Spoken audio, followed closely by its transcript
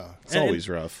It's always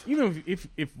rough. Even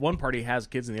if one party has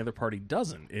kids and the other party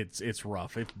doesn't, it's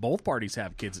rough. If both parties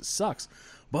have kids, it sucks.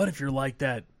 But if you're like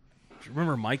that, do you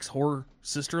remember Mike's whore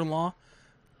sister-in-law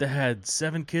that had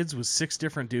 7 kids with 6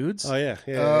 different dudes? Oh, yeah.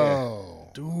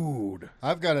 Dude.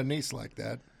 I've got a niece like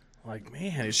that. Like,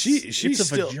 man, it's She's a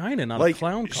still, vagina, not like, a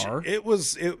clown car.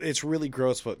 It's really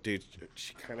gross, but dude,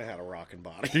 she kind of had a rocking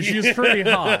body. She was pretty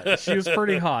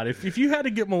hot. If you had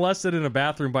to get molested in a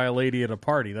bathroom by a lady at a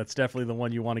party, that's definitely the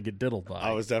one you want to get diddled by.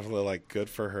 I was definitely like, good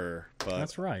for her. But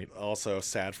that's right. Also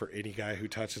sad for any guy who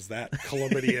touches that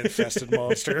chlamydia-infested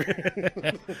monster.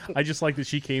 I just like that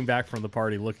she came back from the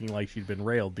party looking like she'd been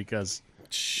railed because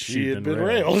she had been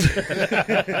railed.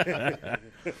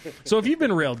 So if you've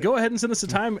been railed, go ahead and send us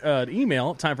an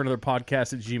email,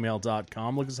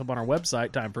 timeforanotherpodcast@gmail.com. Look us up on our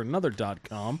website,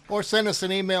 timeforanother.com. Or send us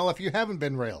an email if you haven't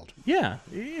been railed. Yeah,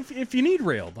 if you need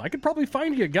railed. I could probably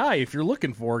find you a guy if you're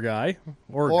looking for a guy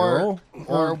or a girl.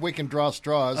 Or we can draw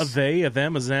straws. A they, a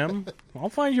them, a them. I'll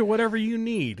find you whatever you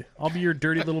need. I'll be your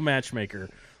dirty little matchmaker.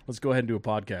 Let's go ahead and do a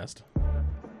podcast.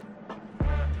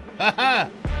 Ha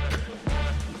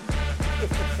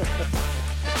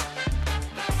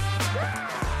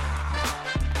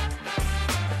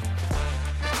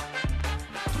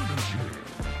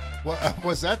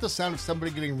Was that the sound of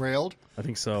somebody getting railed? I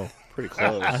think so. Pretty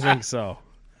close. I think so.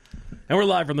 And we're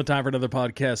live from the Time for Another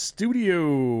Podcast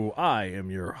studio. I am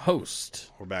your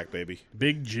host. We're back, baby.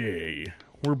 Big J.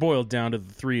 We're boiled down to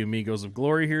the 3 amigos of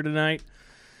glory here tonight.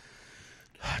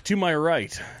 To my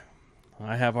right,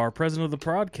 I have our president of the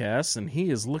podcast, and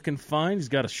he is looking fine. He's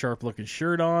got a sharp-looking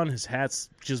shirt on. His hat's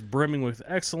just brimming with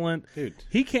excellent. Dude.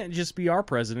 He can't just be our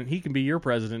president. He can be your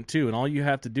president, too, and all you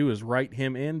have to do is write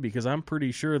him in, because I'm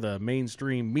pretty sure the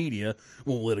mainstream media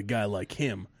won't let a guy like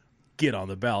him get on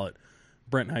the ballot.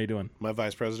 Brent, how you doing? My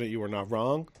vice president, you are not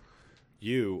wrong.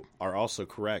 You are also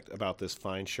correct about this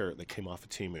fine shirt that came off of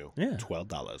Temu. Yeah.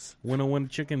 $12. Win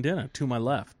chicken dinner to my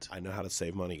left. I know how to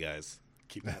save money, guys.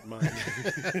 Keep that in mind.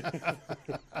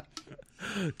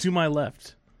 To my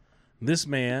left, this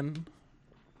man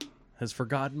has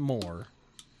forgotten more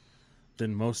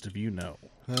than most of you know.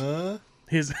 Huh?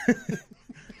 His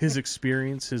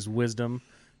experience, his wisdom,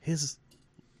 his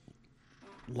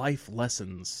life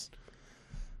lessons,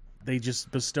 they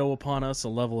just bestow upon us a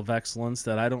level of excellence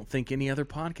that I don't think any other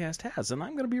podcast has. And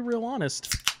I'm going to be real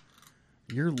honest.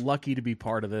 You're lucky to be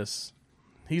part of this.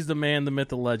 He's the man, the myth,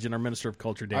 the legend, our minister of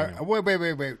culture, Daniel.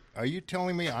 Wait. Are you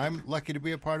telling me I'm lucky to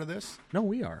be a part of this? No,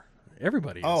 we are.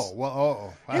 Everybody is. Oh,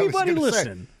 well, Anybody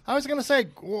listen? I was going to say,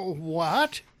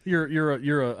 what? You're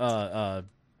a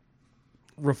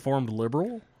reformed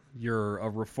liberal. You're a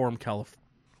reformed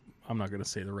I'm not going to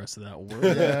say the rest of that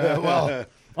word. Yeah, well,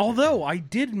 although I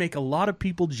did make a lot of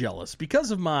people jealous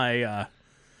because of my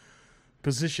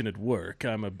position at work.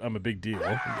 I'm a big deal.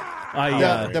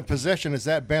 The position, is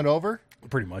that bent over?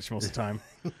 Pretty much most of the time.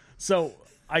 So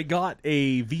I got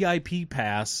a VIP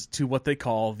pass to what they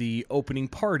call the opening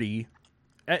party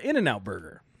at In-N-Out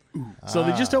Burger. So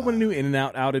they just opened a new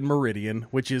In-N-Out out in Meridian,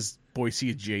 which is Boise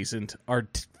adjacent. Our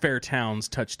Fairtowns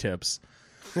touch tips.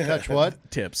 Touch what?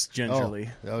 Tips,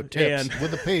 gingerly. Oh, tips. And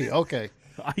with a P. Okay.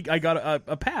 I got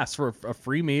a pass for a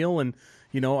free meal, and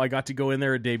I got to go in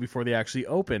there a day before they actually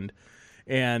opened.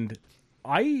 And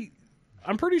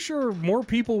I'm pretty sure more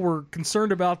people were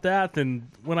concerned about that than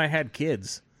when I had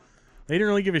kids. They didn't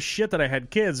really give a shit that I had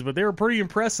kids, but they were pretty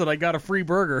impressed that I got a free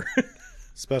burger.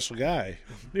 Special guy.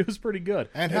 It was pretty good.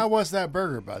 And how was that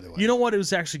burger, by the way? You know what? It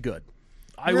was actually good.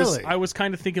 Really? I was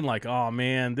kind of thinking like, oh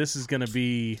man, this is going to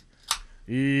be,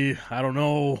 I don't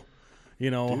know.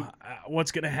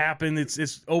 What's going to happen?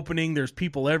 It's opening. There's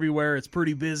people everywhere. It's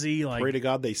pretty busy. Like, pray to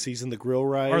God they seasoned the grill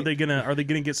right. Are they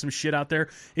gonna get some shit out there?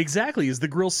 Exactly. Is the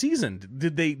grill seasoned?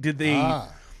 Did they?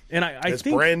 And I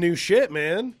think brand new shit,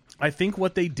 man. I think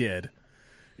what they did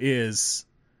is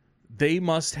they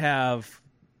must have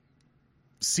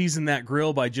seasoned that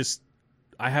grill by just.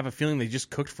 I have a feeling they just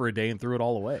cooked for a day and threw it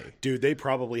all away. Dude, they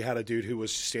probably had a dude who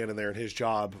was standing there, and his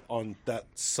job on that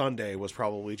Sunday was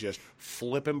probably just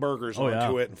flipping burgers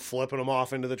onto it and flipping them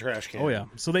off into the trash can. Oh, yeah.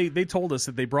 So they told us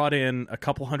that they brought in a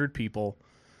couple hundred people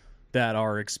that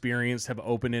are experienced, have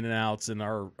opened In-N-Outs, and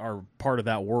are part of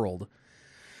that world,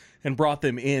 and brought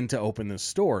them in to open this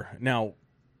store. Now,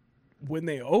 when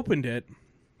they opened it,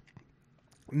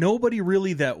 nobody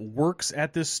really that works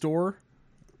at this store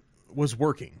was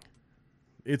working.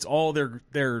 It's all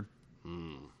their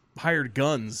hired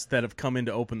guns that have come in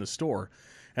to open the store.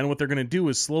 And what they're going to do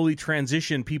is slowly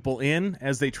transition people in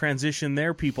as they transition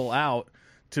their people out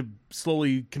to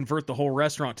slowly convert the whole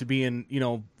restaurant to being,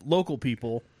 local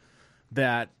people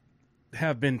that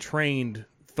have been trained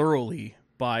thoroughly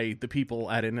by the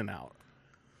people at In-N-Out.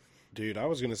 Dude, I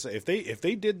was gonna say if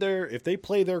they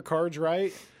play their cards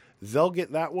right, they'll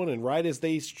get that one, and right as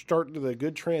they start the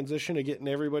good transition of getting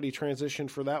everybody transitioned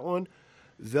for that one,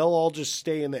 they'll all just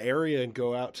stay in the area and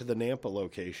go out to the Nampa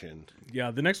location.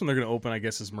 Yeah, the next one they're going to open, I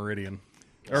guess, is Meridian.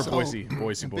 Or Boise.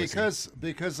 Because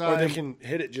or they can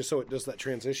hit it just so it does that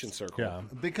transition circle. Yeah.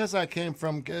 Because I came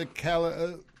from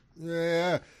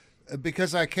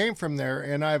because I came from there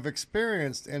and I've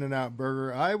experienced In-N-Out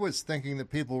Burger, I was thinking that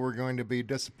people were going to be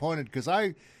disappointed because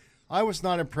I was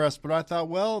not impressed, but I thought,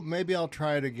 well, maybe I'll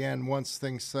try it again once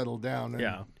things settle down.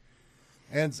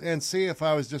 And see if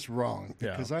I was just wrong,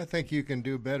 because I think you can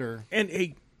do better. And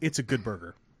hey, it's a good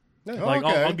burger. Yeah. Like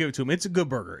Okay. I'll give it to them. It's a good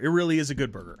burger. It really is a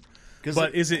good burger.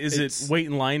 But is it wait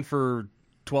in line for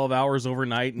 12 hours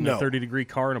overnight in a 30-degree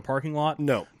car in a parking lot?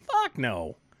 No. Fuck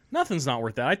no. Nothing's not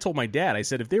worth that. I told my dad, I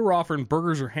said, if they were offering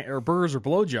burgers or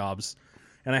blowjobs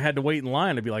and I had to wait in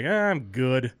line, I'd be like, I'm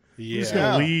good. I'm just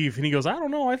going to leave. And he goes, I don't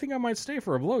know. I think I might stay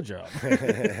for a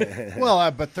blowjob.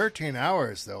 Well, but 13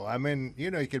 hours, though. I mean,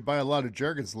 you could buy a lot of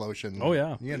Jergens lotion. Oh,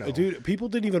 yeah. Dude, people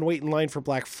didn't even wait in line for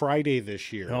Black Friday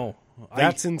this year. No.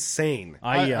 That's insane.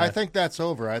 I think that's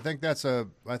over. I think that's a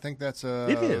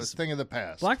It is. thing of the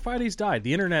past. Black Friday's died.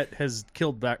 The internet has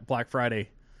killed Black Friday,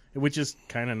 which is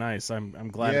kind of nice. I'm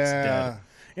glad it's dead.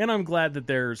 And I'm glad that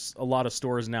there's a lot of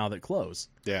stores now that close.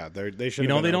 Yeah, they should.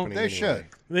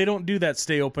 They don't do that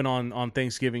stay open on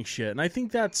Thanksgiving shit, and I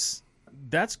think that's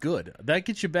good. That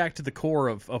gets you back to the core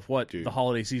of what the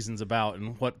holiday season's about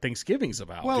and what Thanksgiving's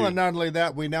about. Well, and not only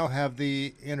that, we now have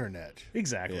the internet.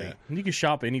 Exactly. Yeah. And you can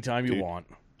shop anytime you want.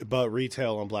 But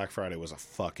retail on Black Friday was a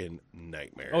fucking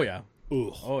nightmare. Oh yeah.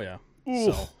 Ooh. Oh yeah.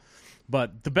 Ooh. So,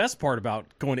 but the best part about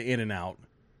going to In-N-Out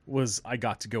was I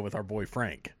got to go with our boy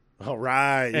Frank. All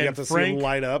right, you got to see him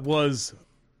light up. Was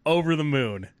over the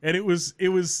moon, and it was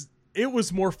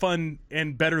more fun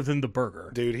and better than the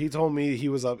burger. Dude, he told me he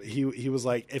was up. He was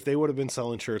like, if they would have been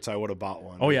selling shirts, I would have bought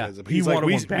one. Oh yeah, he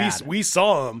wanted one bad. We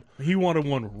saw him. He wanted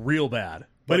one real bad,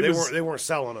 but they weren't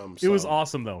selling them. So. It was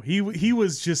awesome though. He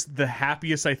was just the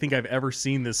happiest I think I've ever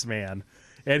seen this man,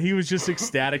 and he was just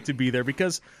ecstatic to be there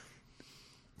because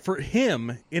for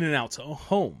him, In-N-Out's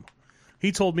home.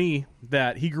 He told me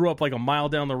that he grew up like a mile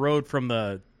down the road from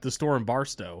the store in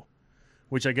Barstow,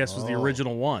 which I guess was the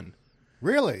original one.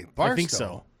 Really?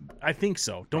 Barstow? I think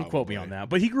so. Don't quote me on that.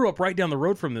 But he grew up right down the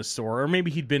road from this store, or maybe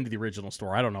he'd been to the original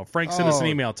store. I don't know. Frank, send us an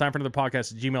email,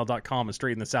 timeforanotherpodcast@gmail.com, and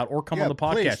straighten this out, or come on the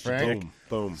podcast. Please, Frank.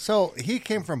 Boom. So he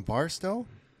came from Barstow?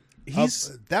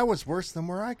 That was worse than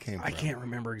where I came from. I can't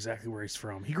remember exactly where he's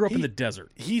from. He grew up in the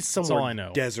desert. He's somewhere That's all I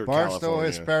know. Desert, Barstow,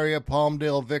 California. Hesperia,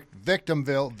 Palmdale,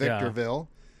 Victorville.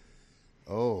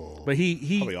 Oh. But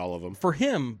he probably all of them. For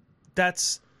him,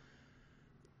 that's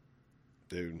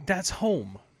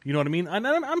home. You know what I mean? And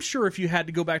I'm sure if you had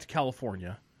to go back to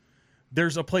California,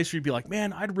 there's a place where you'd be like,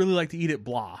 man, I'd really like to eat at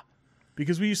Blah.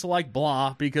 Because we used to like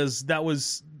Blah because that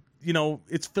was,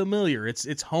 it's familiar.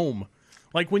 It's home.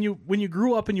 Like when you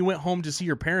grew up and you went home to see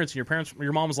your parents, and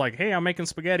your mom was like, hey, I'm making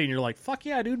spaghetti. And you're like, fuck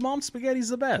yeah, dude, mom's spaghetti's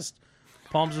the best.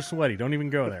 Palms are sweaty. Don't even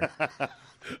go there.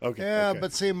 Okay. Yeah,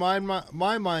 but see, my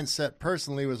mindset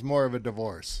personally was more of a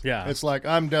divorce. Yeah. It's like,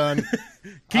 I'm done.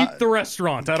 Keep the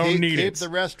restaurant. I don't need it. Keep the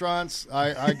restaurants.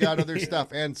 I got other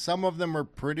stuff. And some of them are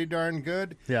pretty darn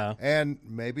good. Yeah. And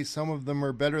maybe some of them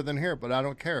are better than here, but I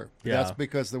don't care. Yeah. That's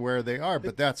because of where they are,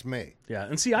 but that's me. Yeah.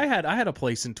 And see, I had a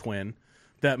place in Twin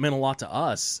that meant a lot to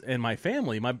us and my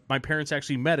family. My parents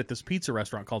actually met at this pizza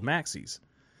restaurant called Maxie's.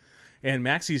 And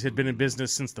Maxie's had been in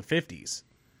business since the 50s.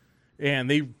 And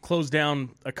they closed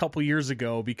down a couple years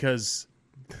ago because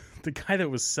the guy that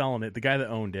was selling it, the guy that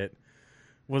owned it,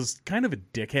 was kind of a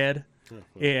dickhead.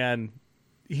 And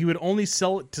he would only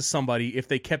sell it to somebody if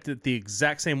they kept it the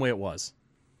exact same way it was.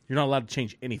 You're not allowed to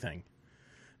change anything.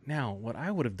 Now, what I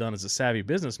would have done as a savvy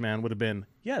businessman would have been,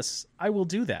 yes, I will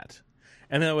do that.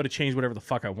 And then I would have changed whatever the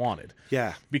fuck I wanted.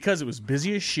 Yeah. Because it was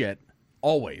busy as shit,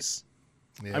 always.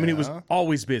 Yeah. I mean, it was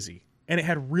always busy. And it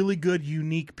had really good,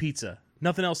 unique pizza.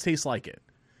 Nothing else tastes like it.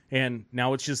 And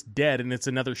now it's just dead, and it's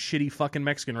another shitty fucking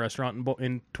Mexican restaurant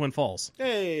in Twin Falls.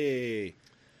 Hey.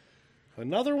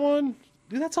 Another one?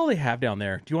 Dude, that's all they have down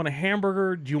there. Do you want a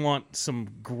hamburger? Do you want some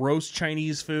gross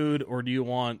Chinese food? Or do you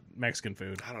want Mexican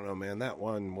food? I don't know, man. That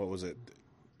one, what was it?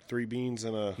 3 beans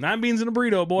and a... 9 beans and a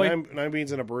burrito, boy. Nine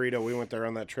beans and a burrito. We went there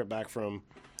on that trip back from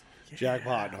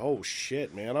Jackpot. Oh,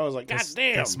 shit, man. I was like, God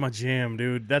damn. That's my jam,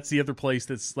 dude. That's the other place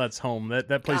that's home.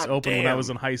 That place opened when I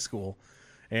was in high school.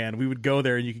 And we would go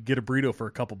there, and you could get a burrito for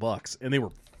a couple bucks. And they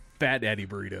were Fat Daddy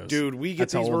burritos. Dude, we get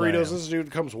these burritos. This dude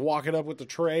comes walking up with the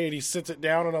tray, and he sits it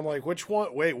down, and I'm like, which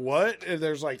one? Wait, what? And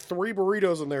there's like 3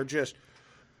 burritos, and they're just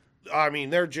I mean,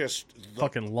 they're just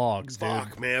fucking logs,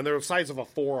 fuck, dude. man. They're the size of a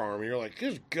forearm. And you're like,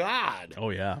 good God. Oh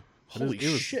yeah, Holy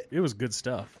shit. It was good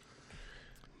stuff.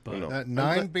 But That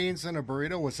 9 beans in a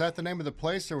burrito, was that the name of the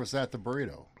place or was that the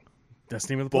burrito? that's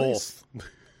the name of the place.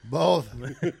 Both.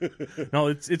 No,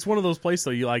 it's one of those places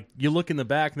though. You look in the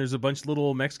back and there's a bunch of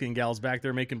little Mexican gals back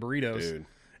there making burritos, Dude.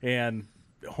 and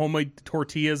homemade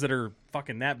tortillas that are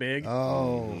fucking that big.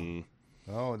 Oh,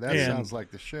 that And sounds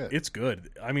like the shit. It's good.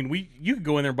 I mean, you could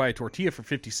go in there and buy a tortilla for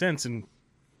 50 cents, and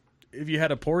if you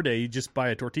had a poor day, you just buy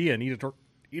a tortilla and eat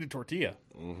a tortilla.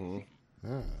 Mm-hmm.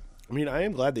 Yeah. I mean, I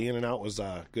am glad the In-N-Out was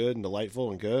good and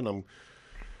delightful and good, and I'm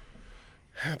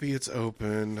happy it's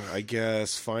open, I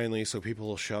guess, finally, so people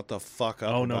will shut the fuck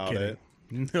up no about kidding.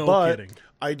 it. No kidding.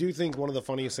 I do think one of the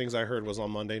funniest things I heard was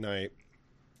on Monday night.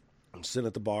 I'm sitting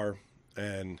at the bar,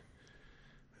 and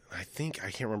I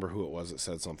can't remember who it was that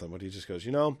said something, but he just goes,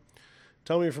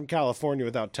 tell me you're from California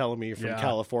without telling me you're from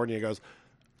California. He goes,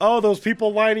 oh, those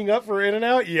people lining up for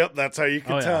In-N-Out? Yep, that's how you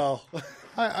can tell.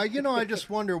 I just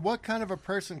wonder what kind of a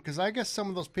person, because I guess some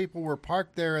of those people were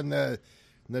parked there in the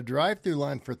drive-through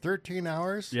line for 13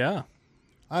 hours. Yeah.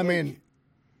 I mean,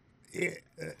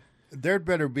 there'd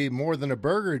better be more than a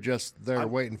burger just there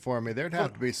waiting for me. There'd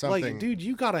have to be something. Like, dude,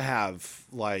 you got to have,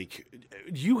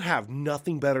 you have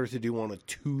nothing better to do on a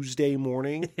Tuesday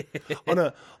morning,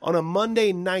 on a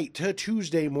Monday night to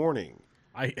Tuesday morning,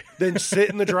 than sit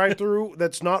in the drive-thru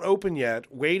that's not open yet,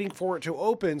 waiting for it to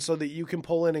open so that you can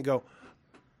pull in and go,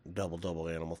 double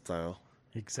animal style.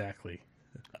 Exactly.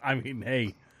 I mean,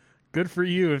 hey, good for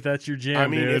you if that's your jam. I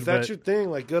mean, dude, if that's your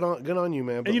thing, good on you,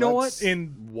 man. But and you know what?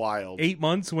 In wild 8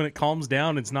 months, when it calms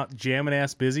down, it's not jamming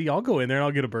ass busy. I'll go in there and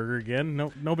I'll get a burger again.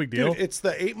 No big deal. Dude, it's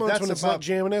the 8 months when it's not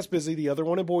jamming ass busy. The other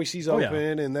one in Boise's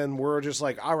open, and then we're just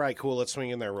like, all right, cool, let's swing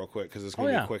in there real quick because it's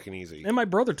going to be quick and easy. And my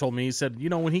brother told me, he said,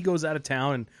 when he goes out of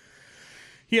town and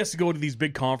he has to go to these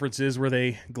big conferences where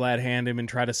they glad hand him and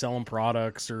try to sell him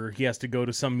products, or he has to go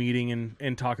to some meeting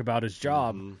and talk about his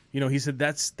job. Mm-hmm. He said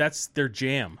that's their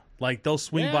jam. Like, they'll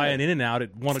swing by an In-N-Out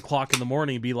at 1 o'clock in the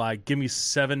morning and be like, give me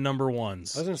 7 number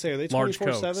ones. I was going to say, are they large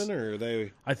 24/7 or are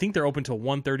they? I think they're open till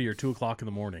 1:30 or 2 o'clock in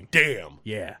the morning. Damn.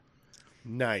 Yeah.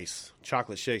 Nice.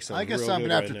 Chocolate shakes. I guess I'm going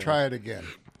to have to try it again.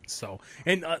 So,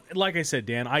 and like I said,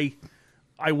 Dan,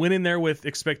 I went in there with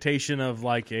expectation of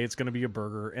like, hey, it's going to be a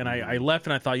burger, and I left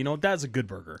and I thought, that's a good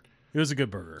burger. It was a good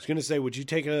burger. I was going to say, would you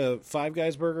take a Five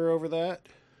Guys burger over that?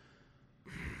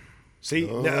 See,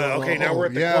 okay, now we're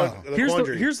at the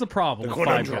quandary. Here's the problem with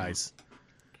Five Guys.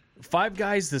 Five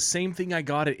Guys, the same thing I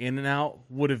got at In-N-Out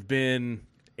would have been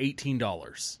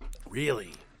 $18.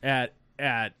 Really? At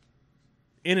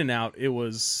In-N-Out, it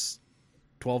was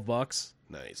 $12.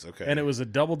 Nice. Okay. And it was a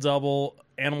double,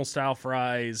 animal style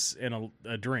fries, and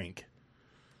a drink.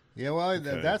 Yeah, well,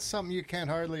 that's something you can't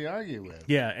hardly argue with.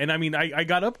 Yeah, and I mean, I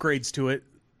got upgrades to it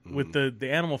with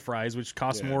the animal fries, which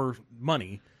cost more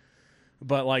money.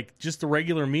 But like just the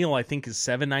regular meal, I think is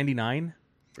 $7.99.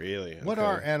 Really? What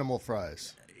are animal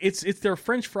fries? It's their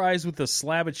French fries with a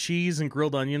slab of cheese and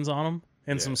grilled onions on them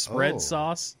and some spread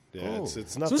sauce. Yeah, it's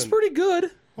nothing. So it's pretty good.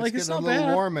 Like, it's not bad. It's getting a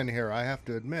little warm in here, I have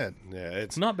to admit. Yeah,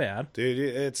 it's not bad, dude.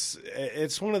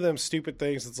 It's one of them stupid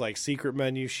things. It's like secret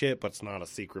menu shit, but it's not a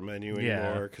secret menu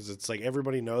anymore because it's like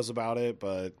everybody knows about it.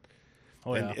 But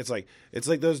it's like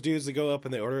those dudes that go up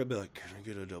and they order it, and be like, "Can I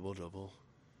get a double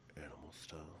animal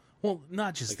style?" Well,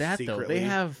 not just like that secretly. though. They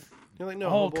have like, no,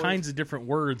 all kinds of different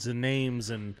words and names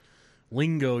and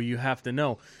lingo you have to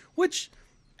know, which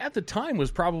at the time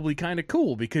was probably kind of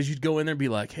cool because you'd go in there and be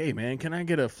like, hey, man, can I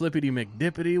get a flippity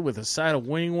McDippity with a side of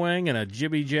wing wang and a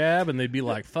jibby jab? And they'd be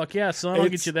like, fuck yeah, son, I'll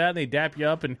get you that. And they dap you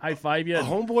up and high five you.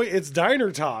 Homeboy, it's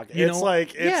diner talk. It's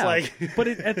like. But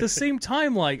at the same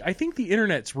time, like, I think the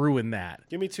internet's ruined that.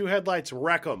 Give me 2 headlights,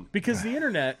 wreck them. Because the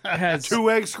internet has 2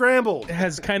 eggs scrambled.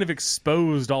 Has kind of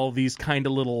exposed all these kind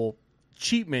of little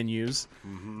cheap menus,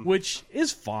 which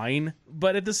is fine.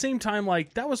 But at the same time,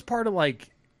 like, that was part of like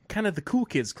kind of the cool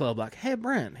kids club. Like, hey,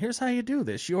 Brent, here's how you do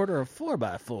this. You order a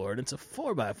 4x4 and it's a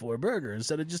 4x4 burger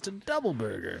instead of just a double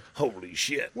burger. Holy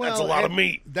shit. That's a lot of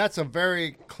meat. That's a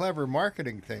very clever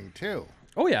marketing thing, too.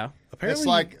 Oh, yeah. Apparently,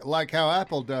 it's like how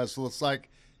Apple does. So it's like,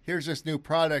 here's this new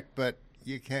product, but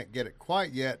you can't get it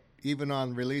quite yet, even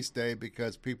on release day,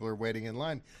 because people are waiting in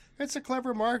line. It's a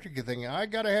clever marketing thing. I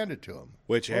got to hand it to them.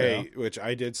 Which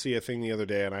I did see a thing the other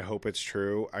day, and I hope it's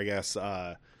true. I guess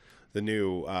the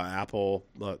new Apple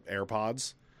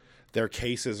AirPods, their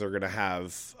cases are going to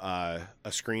have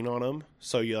a screen on them,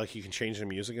 so you can change the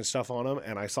music and stuff on them.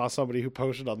 And I saw somebody who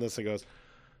posted on this and goes,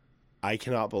 I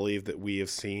cannot believe that we have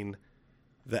seen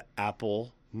the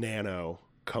Apple Nano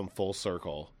come full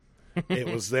circle. It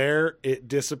was there, it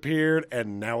disappeared,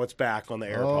 and now it's back on the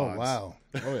AirPods. Oh, wow.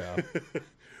 Oh yeah.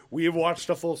 We have watched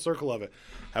a full circle of it.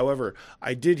 However,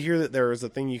 I did hear that there is a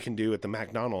thing you can do at the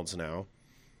McDonald's now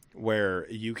where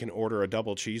you can order a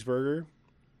double cheeseburger,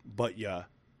 but you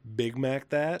Big Mac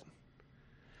that,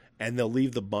 and they'll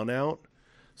leave the bun out.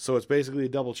 So it's basically a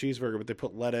double cheeseburger, but they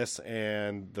put lettuce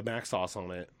and the mac sauce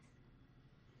on it.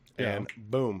 Yeah. And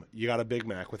boom, you got a Big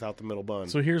Mac without the middle bun.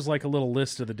 So here's like a little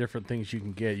list of the different things you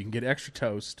can get. You can get extra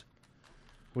toast,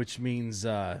 which means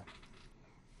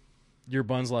your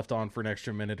bun's left on for an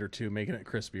extra minute or two, making it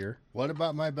crispier. What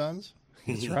about my buns?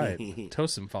 That's right.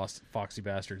 Toast them, foxy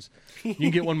bastards. You can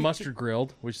get one mustard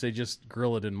grilled, which they just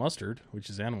grill it in mustard, which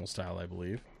is animal style, I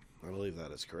believe. I believe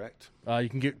that is correct. You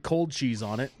can get cold cheese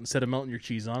on it. Instead of melting your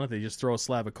cheese on it, they just throw a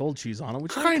slab of cold cheese on it,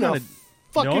 which Kind of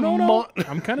fucking no.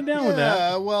 I'm kind of down with that.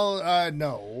 Yeah, well,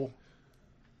 no.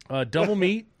 Double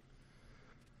meat.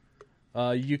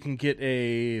 You can get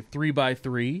a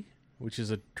 3x3, which is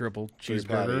a triple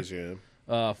cheeseburger. Patties, yeah.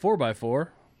 4x4.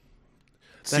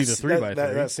 See the 3x3.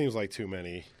 That seems like too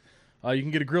many. You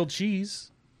can get a grilled cheese.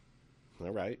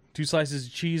 All right. 2 slices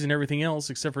of cheese and everything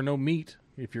else except for no meat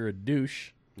if you're a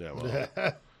douche. Yeah, well,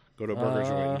 go to a burger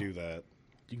joint and do that.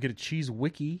 You can get a cheese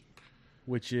wiki,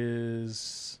 which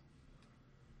is...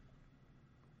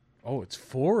 Oh, it's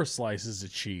 4 slices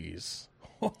of cheese.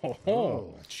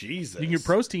 Oh, Jesus. You can get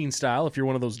protein style if you're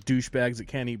one of those douchebags that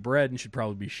can't eat bread and should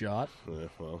probably be shot.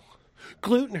 Well,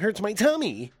 gluten hurts my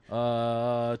tummy.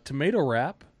 Tomato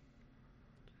wrap.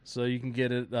 So you can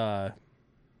get it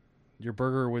your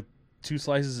burger with 2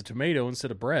 slices of tomato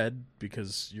instead of bread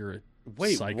because you're a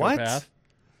psychopath. What?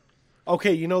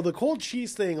 Okay, the cold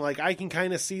cheese thing, like, I can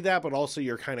kind of see that, but also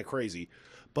you're kind of crazy.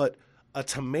 But a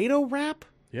tomato wrap?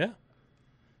 Yeah.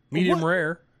 Medium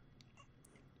rare.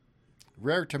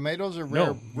 Rare tomatoes or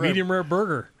No, medium rare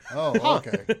burger. Oh,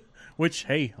 okay. Which,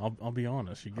 hey, I'll be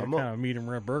honest. You get kind of a medium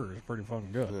rare burger. It's pretty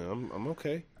fucking good. Yeah, I'm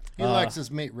okay. He likes his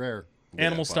meat rare.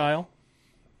 Animal style.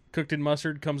 Cooked in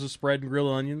mustard. Comes with spread and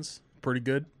grilled onions. Pretty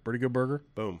good. Pretty good burger.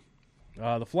 Boom.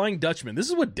 The Flying Dutchman. This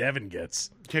is what Devin gets.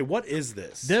 Okay, what is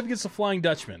this? Dev gets the Flying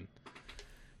Dutchman.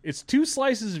 It's 2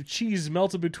 slices of cheese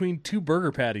melted between 2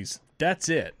 burger patties. That's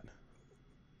it.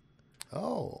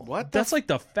 Oh. What? That's like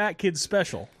the fat kid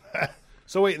special.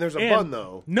 So wait, there's a bun,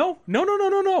 though. No.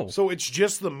 So it's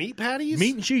just the meat patties?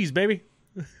 Meat and cheese, baby.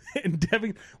 And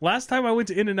Devin, last time I went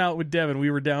to In-N-Out with Devin, we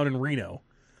were down in Reno.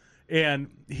 And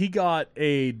he got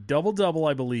a double,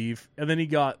 I believe, and then he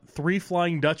got 3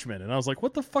 Flying Dutchmen. And I was like,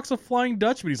 what the fuck's a Flying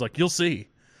Dutchman? He's like, you'll see.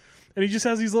 And he just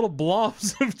has these little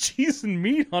blobs of cheese and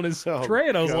meat on his tray.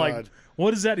 And I was like,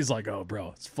 what is that? He's like, oh,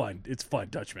 bro, it's Flying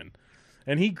Dutchman.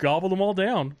 And he gobbled them all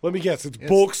down. Let me guess, it's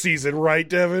bulk season, right,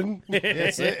 Devin?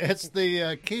 It's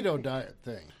the keto diet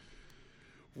thing.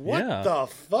 What Yeah. the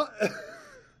fuck?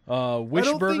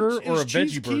 Wish burger or a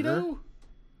cheese veggie burger? keto?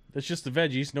 That's just the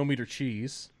veggies, no meat or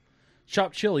cheese.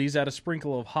 Chopped chilies, add a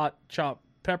sprinkle of hot chopped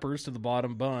peppers to the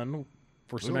bottom bun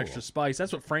for some extra spice.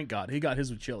 That's what Frank got. He got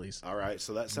his with chilies. All right,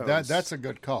 so that sounds... That's a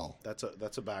good call. That's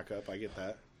a backup. I get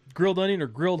that. Grilled onion or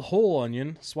grilled whole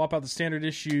onion. Swap out the standard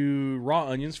issue raw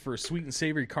onions for sweet and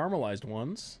savory caramelized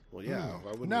ones. Well, yeah.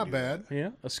 Why wouldn't Not we do bad. Yeah.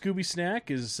 A Scooby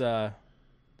snack is a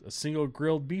single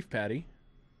grilled beef patty.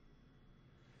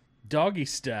 Doggy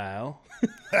style.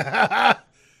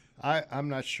 I'm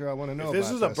not sure I want to know If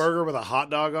this about is a burger with a hot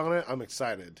dog on it, I'm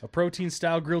excited. A protein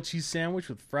style grilled cheese sandwich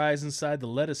with fries inside the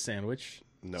lettuce sandwich.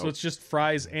 No. So it's just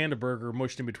fries and a burger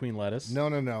mushed in between lettuce.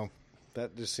 No.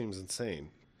 That just seems insane.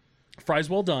 Fries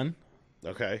well done,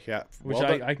 Okay, yeah. which Well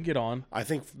done. I can get on. I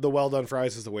think the well done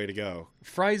fries is the way to go.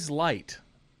 Fries light.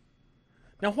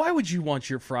 Now, why would you want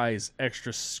your fries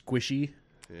extra squishy?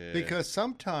 Yeah. Because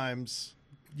sometimes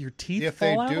Your teeth if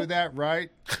they fall do out? that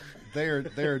right,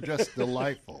 they're just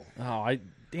delightful. Oh,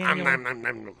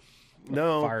 Daniel,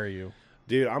 No, fire you.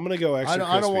 dude, I'm gonna go extra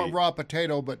crispy. I don't want raw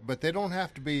potato, but they don't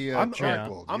have to be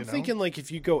charcoal. I'm thinking like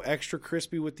if you go extra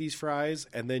crispy with these fries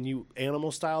and then you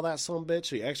animal style that son of a bitch,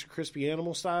 the extra crispy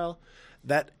animal style,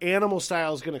 that animal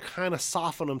style is going to kind of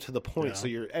soften them to the point so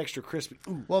you're extra crispy.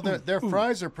 Ooh, Well, their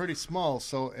fries are pretty small,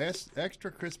 so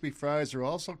extra crispy fries are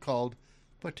also called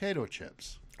potato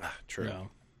chips. true. No.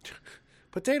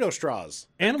 Potato straws.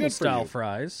 Animal Good for style you.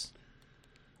 fries,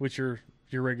 which are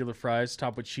your regular fries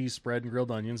topped with cheese spread and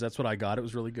grilled onions. That's what I got. It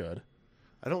was really good.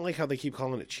 I don't like how they keep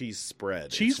calling it cheese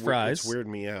spread. Cheese It's fries. weirded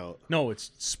me out. No,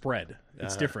 it's spread.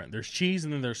 It's different. There's cheese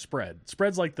and then there's spread.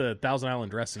 Spread's like the Thousand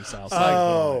Island dressing style.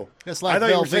 Oh, It's like I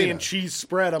thought you were Velveeta. saying cheese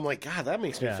spread. I'm like, God, that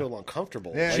makes me Yeah. feel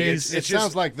uncomfortable. Yeah, Like, it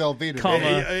sounds like Velveeta. comma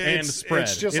It- and spread.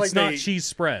 it's just It's like not they- cheese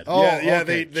spread. Oh, yeah,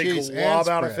 okay. they Cheese glob and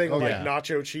out a spread. thing of Okay. like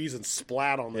nacho cheese and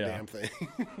splat on the Yeah. damn thing.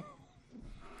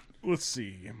 Let's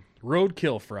see.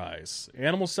 Roadkill fries.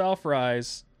 Animal style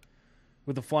fries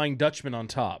with a Flying Dutchman on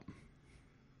top.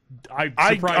 I'm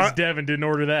surprised Devin didn't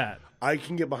order that. I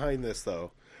can get behind this,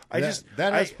 though.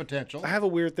 That has potential. I have a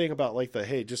weird thing about like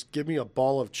hey, just give me a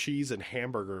ball of cheese and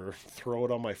hamburger, throw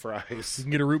it on my You fries. can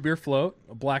get a root beer float,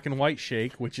 a black and white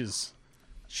shake, which is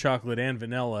chocolate and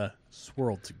vanilla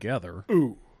swirled together.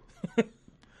 Ooh.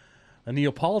 A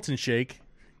Neapolitan shake.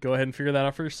 Go ahead and figure that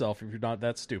out for yourself if you're not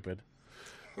that stupid.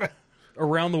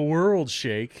 Around the world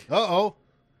shake. Uh-oh.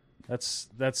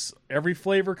 That's every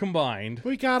flavor combined.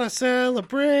 We gotta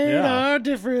celebrate our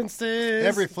differences.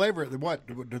 Every flavor. What?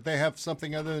 Do they have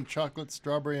something other than chocolate,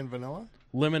 strawberry, and vanilla?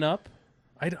 Lemon up?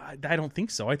 I don't think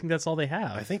so. I think that's all they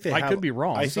have. I think they I could be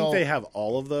wrong. I think they have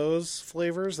all of those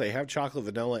flavors. They have chocolate,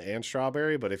 vanilla, and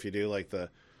strawberry, but if you do like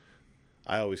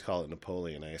I always call it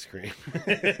Napoleon ice cream.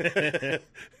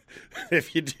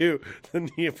 If you do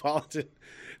the Neapolitan,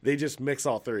 they just mix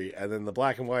all three, and then the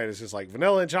black and white is just like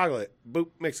vanilla and chocolate. Boop,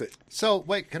 mix it. So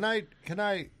wait, can I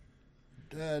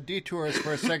detour us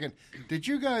for a second? Did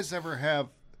you guys ever have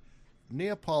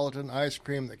Neapolitan ice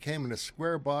cream that came in a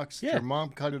square box? Yeah. Your mom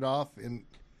cut it off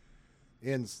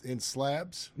in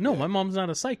slabs? No, my mom's not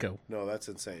a psycho. No, that's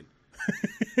insane.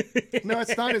 No,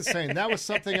 it's not insane. That was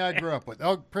something I grew up with.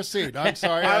 Oh, proceed. I'm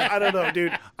sorry. I don't know,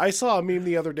 dude. I saw a meme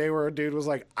the other day where a dude was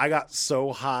like, I got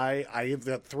so high, I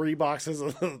got 3 boxes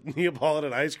of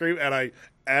Neapolitan ice cream, and I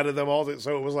added them all.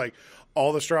 So it was like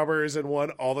all the strawberries in one,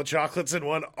 all the chocolates in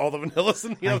one, all the vanillas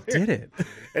in the other. I did it.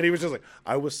 And he was just like,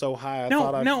 I was so high, I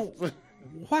thought I... No.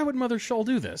 Why would Mother Scholl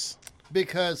do this?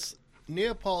 Because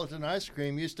Neapolitan ice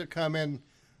cream used to come in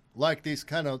like these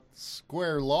kind of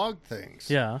square log things.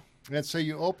 Yeah. And so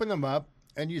you open them up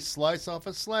and you slice off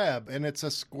a slab, and it's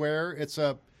a square. It's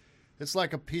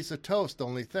like a piece of toast,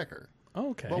 only thicker.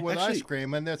 Okay. But with ice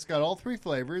cream, and it's got all 3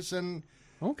 flavors, and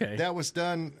okay. that was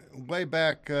done way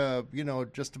back,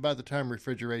 just about the time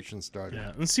refrigeration started.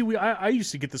 Yeah. And see, I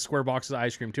used to get the square boxes of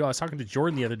ice cream too. I was talking to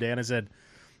Jordan the other day, and I said,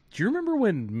 do you remember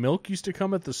when milk used to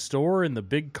come at the store in the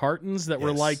big cartons that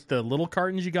were like the little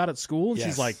cartons you got at school? And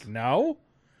she's like, no.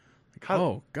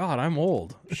 Oh God, I'm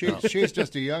old. She's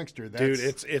just a youngster. Dude,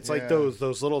 it's like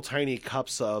those little tiny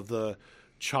cups of the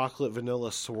chocolate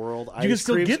vanilla swirled ice cream. You can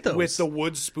still get those with the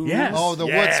wood spoon. Yes. Oh, the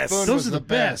wood spoon. Those are the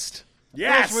best.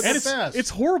 Yes, Those were the best. It's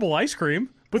horrible ice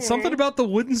cream, but something about the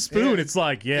wooden spoon. Yeah. it's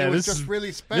like, it was this just is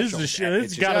really special. This is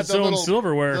it's got got its the own little-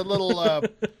 silverware. The little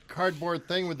cardboard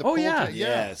thing with the pull tab.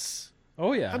 Yes.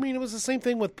 Oh yeah. I mean, it was the same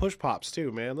thing with push pops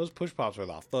too, man. Those push pops are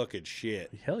the fucking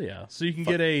shit. Hell yeah. So you can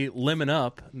get a lemon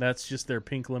up. That's just their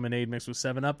pink lemonade mixed with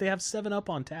 7-Up. They have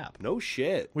 7-Up on tap, No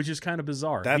shit. which is kind of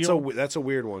bizarre. That's a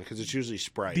weird one because it's usually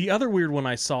Sprite. The other weird one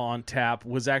I saw on tap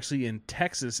was actually in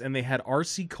Texas, and they had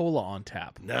RC Cola on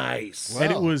tap. Nice. Wow.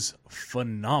 And it was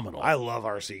phenomenal. I love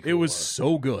RC Cola. It was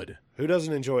so good. Who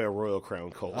doesn't enjoy a Royal Crown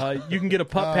Cola? You can get a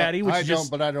pup patty, which I is don't,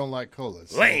 just but I don't like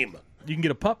colas. Lame. you can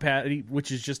get a pup patty,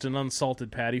 which is just an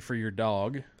unsalted patty for your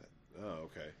dog. Oh,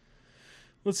 okay.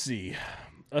 Let's see,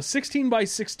 a 16 by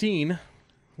 16,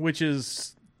 which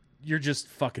is you're just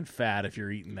fucking fat if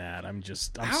you're eating that. I'm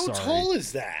How sorry. tall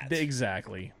is that?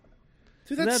 Exactly.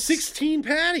 Dude, that's 16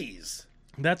 patties.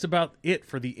 That's about it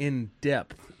for the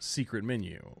in-depth secret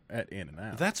menu at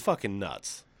In-N-Out. That's fucking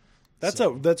nuts. That's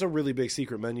a really big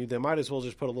secret menu. They might as well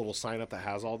just put a little sign up that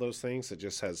has all those things. That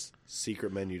just has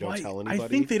secret menu. Don't tell anybody. I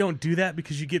think they don't do that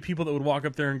because you get people that would walk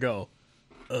up there and go,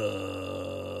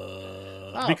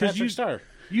 because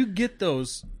you get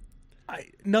those.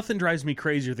 Nothing drives me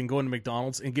crazier than going to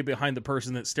McDonald's and get behind the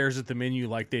person that stares at the menu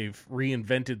like they've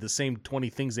reinvented the same 20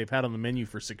 things they've had on the menu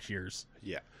for 6 years.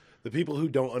 Yeah, the people who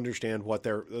don't understand what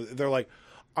they're like.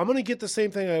 I'm going to get the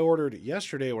same thing I ordered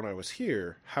yesterday when I was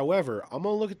here. However, I'm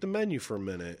going to look at the menu for a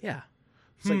minute. Yeah.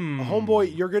 It's like,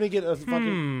 homeboy, you're going to get a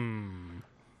fucking...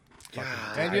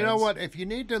 And you know what? If you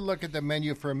need to look at the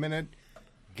menu for a minute,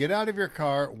 get out of your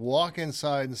car, walk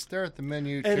inside, and stare at the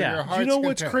menu to your heart's you know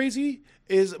what's content. crazy?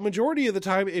 Is majority of the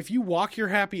time, if you walk your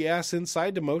happy ass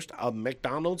inside to most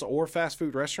McDonald's or fast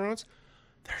food restaurants,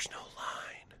 there's no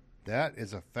line. That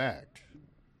is a fact.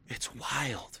 It's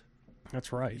wild.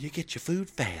 That's right. You get your food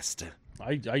faster.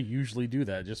 I usually do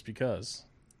that just because.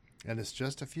 And it's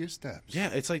just a few steps.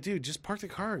 Yeah, it's like, dude, just park the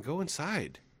car and go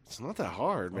inside. It's not that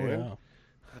hard, man.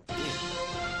 Yeah.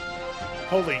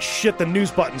 Holy shit, the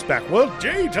news button's back. Well,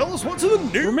 Jay, tell us what's in the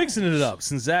news. We're mixing it up.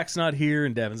 Since Zach's not here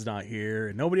and Devin's not here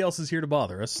and nobody else is here to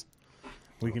bother us,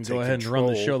 we can go ahead and run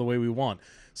the show the way we want.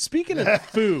 Speaking of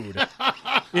food,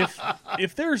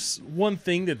 if there's one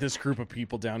thing that this group of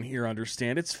people down here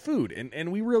understand, it's food.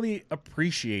 And we really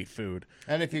appreciate food.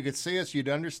 And if you could see us, you'd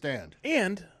understand.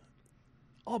 And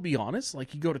I'll be honest,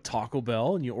 like you go to Taco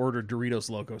Bell and you order Doritos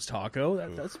Locos Taco,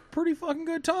 that's a pretty fucking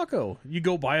good taco. You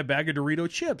go buy a bag of Dorito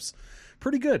chips,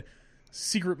 pretty good.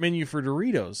 Secret menu for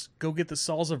Doritos, go get the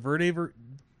salsa verde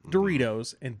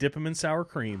Doritos and dip them in sour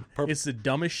cream. It's the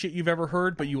dumbest shit you've ever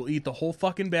heard, but you will eat the whole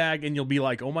fucking bag and you'll be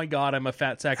like, oh my God, I'm a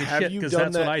fat sack of shit, because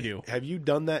that's what I do. Have you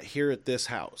done that here at this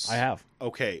house? I have.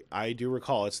 Okay, I do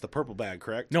recall. It's the purple bag,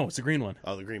 correct? No, it's the green one.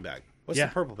 Oh, the green bag. What's Yeah.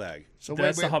 the purple bag? So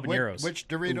That's the habaneros. Which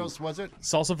Doritos was it?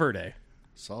 Salsa verde.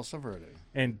 Salsa verde.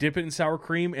 And dip it in sour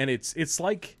cream, and it's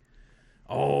like,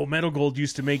 Metal Gold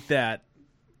used to make that.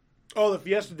 Oh, the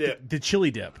Fiesta dip. The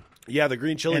chili dip. Yeah, the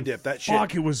green chili And dip. That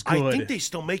fuck, shit. it was good. I think they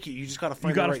still make it. You just got to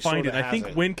find You got to the right find store it. that I think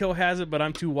has it. Winco has it, but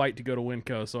I'm too white to go to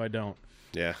Winco, so I don't.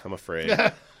 Yeah, I'm afraid.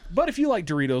 But if you like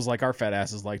Doritos like our fat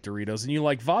asses like Doritos, and you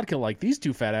like vodka like these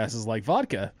two fat asses like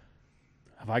vodka,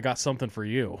 have I got something for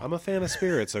you? I'm a fan of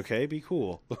spirits, okay? Be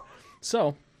cool.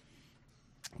 So,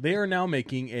 they are now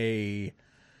making a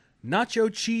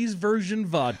nacho cheese version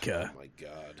vodka. Oh, my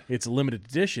God. It's a limited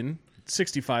edition,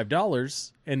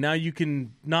 $65, and now you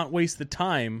can not waste the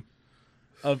time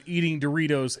of eating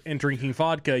Doritos and drinking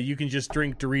vodka. You can just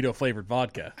drink Dorito-flavored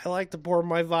vodka. I like to pour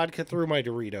my vodka through my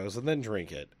Doritos and then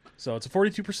drink it. So it's a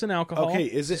 42% alcohol. Okay,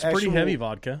 is it It's pretty actual- heavy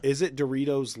vodka. Is it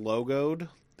Doritos logoed?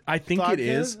 I think Vodka? it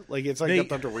is. Like, it's like They-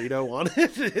 got the Dorito on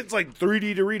it. It's like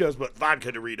 3D Doritos, but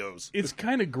vodka Doritos. It's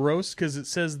kind of gross because it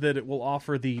says that it will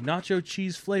offer the nacho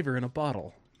cheese flavor in a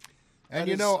bottle. And That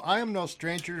you is- know, I am no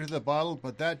stranger to the bottle,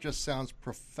 but that just sounds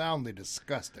profoundly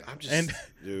disgusting. I'm just, And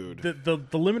dude. the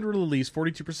limited release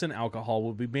 42% alcohol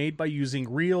will be made by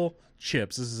using real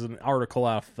chips. This is an article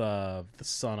off the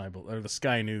Sun, or the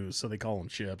Sky News, so they call them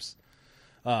chips.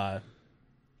 They're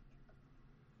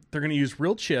going to use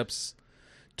real chips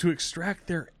to extract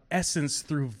their essence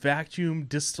through vacuum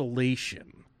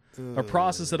distillation, a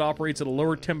process that operates at a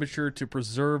lower temperature to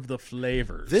preserve the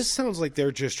flavors. This sounds like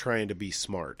they're just trying to be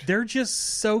smart. They're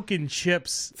just soaking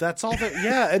chips. That's all that.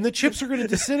 Yeah, and the chips are going to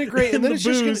disintegrate, and then the it's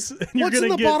booze, just and going you're what's in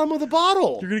gonna the get- bottom of the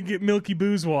bottle? You're going to get milky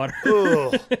booze water.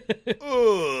 Ugh.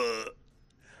 Ugh.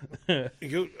 You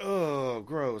go, oh,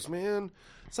 gross, man.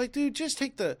 It's like, dude, just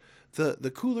take the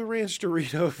Cooler Ranch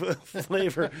Dorito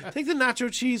flavor. Take the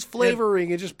nacho cheese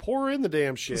flavoring and just pour in the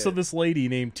damn shit. So this lady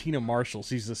named Tina Marshall,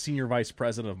 she's the senior vice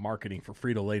president of marketing for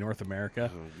Frito-Lay North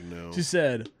America. Oh, no. She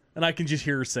said, and I can just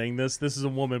hear her saying this. This is a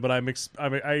woman, but I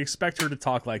expect her to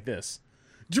talk like this.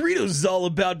 Doritos is all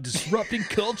about disrupting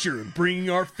culture and bringing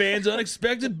our fans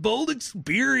unexpected, bold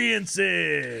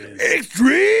experiences.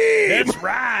 Extreme! That's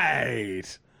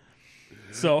right.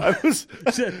 So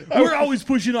we're always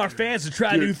pushing our fans to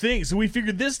try new things. So we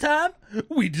figured this time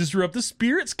we disrupt the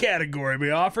spirits category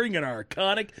by offering an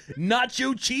iconic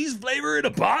nacho cheese flavor in a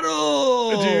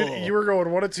bottle. Dude, you were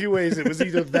going one of two ways. It was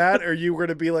either that or you were going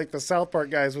to be like the South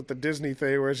Park guys with the Disney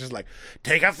thing where it's just like,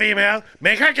 take a female,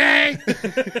 make her gay,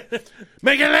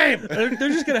 make it lame. They're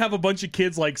just going to have a bunch of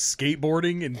kids like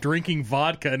skateboarding and drinking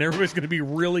vodka, and everybody's going to be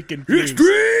really confused.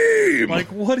 Extreme! Like,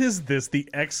 what is this? The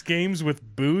X Games with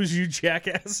booze, you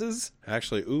jackasses?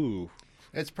 Actually, ooh,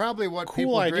 It's probably what Cool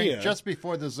people idea. drink just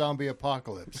before the zombie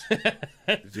apocalypse.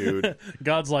 dude.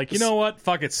 God's like, you know what?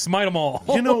 Fuck it, smite them all.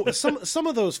 You know, some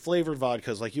of those flavored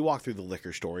vodkas, like you walk through the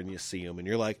liquor store and you see them and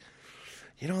you're like,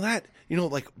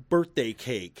 like birthday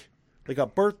cake. Like a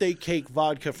birthday cake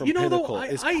vodka from Pinnacle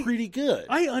is pretty good.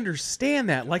 I understand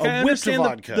that. Like, A I whipped understand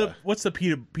vodka. what's the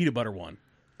peanut butter one?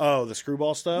 Oh, the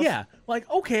screwball stuff? Yeah, like,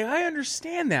 okay, I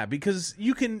understand that because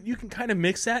you can kind of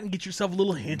mix that and get yourself a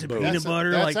little hint of peanut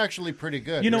butter. That's like, actually pretty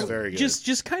good. you know, really. very good.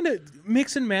 just kind of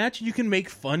mix and match. You can make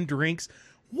fun drinks.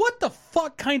 What the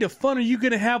fuck kind of fun are you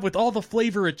going to have with all the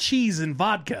flavor of cheese and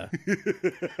vodka?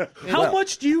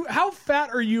 How fat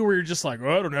are you where you're just like,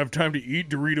 oh, I don't have time to eat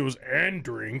Doritos and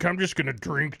drink. I'm just going to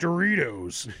drink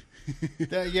Doritos.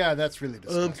 Yeah, that's really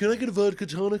disgusting. Can I get a vodka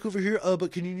tonic over here?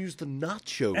 But can you use the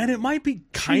nacho? And it might be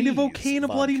kind of Cheese okay in a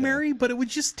Bloody vodka. Mary, but it would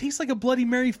just taste like a Bloody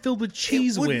Mary filled with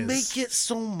cheese It would whiz. make it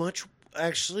so much.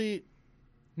 Actually,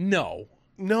 No.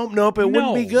 nope. It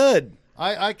wouldn't be good.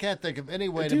 I can't think of any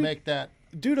way to Dude. make that.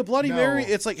 Dude, a Bloody No. Mary,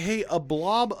 it's like, hey, a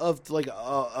blob of, like,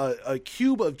 a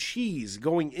cube of cheese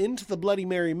going into the Bloody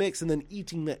Mary mix and then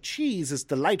eating that cheese is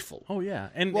delightful. Oh, yeah.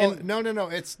 And, Well, and no.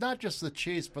 It's not just the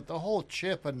cheese, but the whole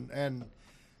chip and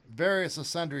various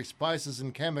sundry spices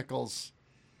and chemicals.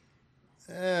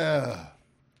 I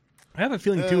have a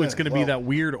feeling, too, it's going to be that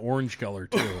weird orange color,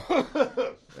 too.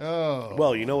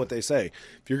 Well, you know what they say.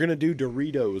 If you're going to do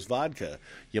Doritos vodka,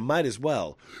 you might as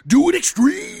well do it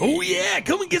extreme. Oh, yeah.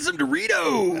 Come and get some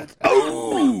Doritos.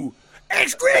 Oh,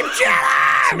 Extreme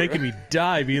challenge! it's making me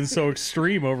die being so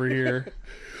extreme over here.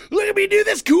 Look at me do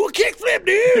this cool kickflip,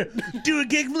 dude. Do a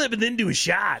kickflip and then do a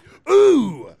shot.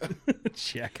 Ooh.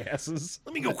 Jackasses.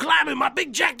 Let me go climb in my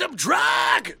big jacked up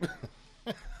truck.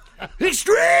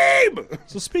 Extreme.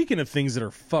 So speaking of things that are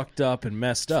fucked up and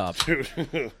messed up,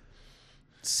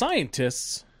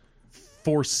 scientists,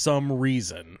 for some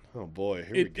reason, Oh boy,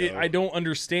 here we go. I don't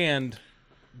understand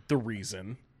the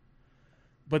reason,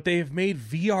 but they have made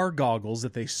VR goggles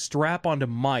that they strap onto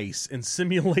mice and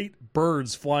simulate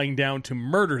birds flying down to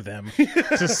murder them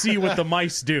to see what the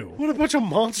mice do. What a bunch of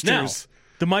monsters. Now,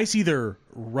 the mice either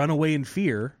run away in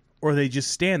fear or they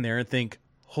just stand there and think,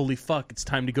 holy fuck, it's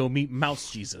time to go meet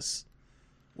Mouse Jesus.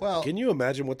 Well, Can you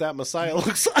imagine what that Messiah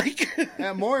looks like?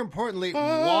 and more importantly,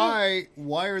 why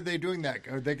are they doing that?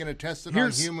 Are they going to test it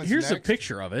on humans Here's next? a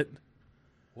picture of it.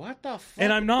 What the fuck?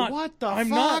 And I'm not What the I'm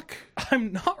fuck?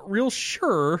 I'm not real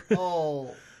sure.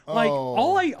 Oh, Like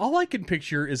oh. all I can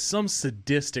picture is some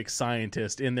sadistic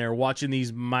scientist in there watching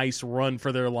these mice run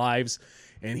for their lives,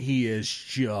 and he is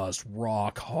just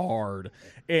rock hard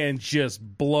and just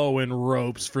blowing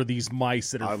ropes for these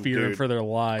mice that are fearing dude, for their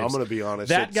lives. I'm gonna be honest,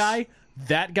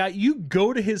 That guy, you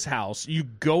go to his house, you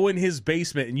go in his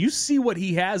basement, and you see what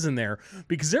he has in there,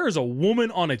 because there is a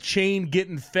woman on a chain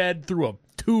getting fed through a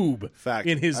tube Fact.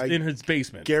 in his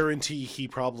basement. Guarantee he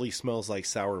probably smells like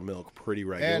sour milk pretty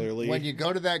regularly. And when you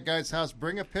go to that guy's house,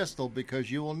 bring a pistol because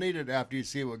you will need it after you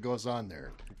see what goes on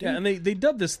there. Yeah, and they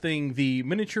dubbed this thing the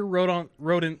miniature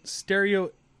rodent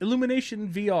stereo illumination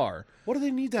VR, what do they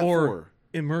need that or for?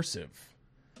 immersive.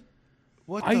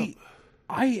 What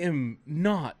I am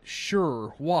not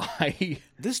sure why.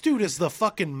 This dude is the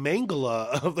fucking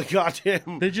Mangala of the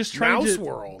goddamn They're just trying mouse to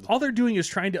world. All they're doing is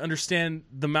trying to understand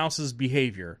the mouse's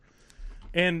behavior.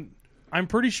 And I'm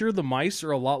pretty sure the mice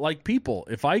are a lot like people.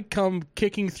 If I come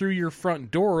kicking through your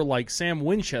front door like Sam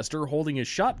Winchester holding a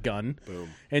shotgun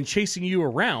and chasing you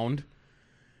around,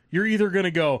 you're either going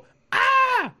to go,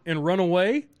 ah, and run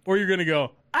away, or you're going to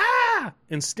go, ah,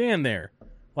 and stand there.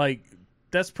 Like,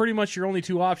 that's pretty much your only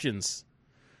two options.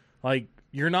 Like,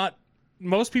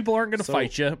 most people aren't going to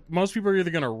fight you. Most people are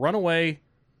either going to run away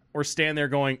or stand there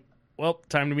going, well,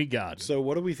 time to meet God. So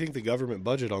what do we think the government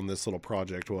budget on this little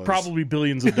project was? Probably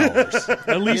billions of dollars.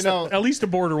 At least a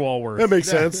border wall worth. That makes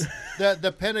sense.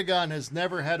 The Pentagon has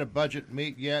never had a budget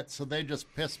meet yet, so they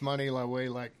just piss money away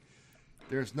like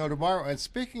there's no tomorrow. And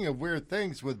speaking of weird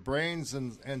things with brains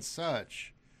and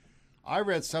such, I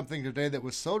read something today that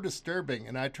was so disturbing,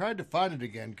 and I tried to find it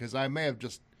again because I may have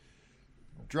just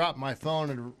dropped my phone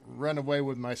and run away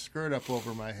with my skirt up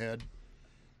over my head.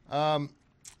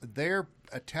 They're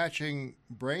attaching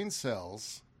brain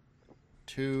cells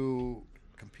to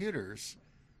computers,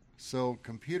 so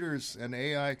computers and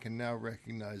AI can now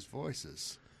recognize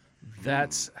voices.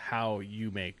 That's how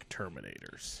you make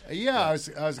Terminators. Yeah, I was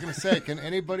going to say, can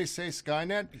anybody say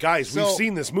Skynet? Guys, we've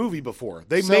seen this movie before.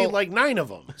 They made like 9 of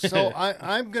them. So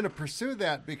I'm going to pursue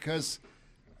that because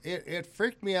it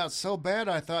freaked me out so bad.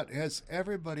 I thought, has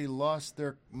everybody lost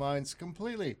their minds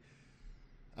completely?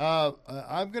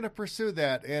 I'm going to pursue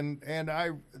that, and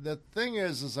the thing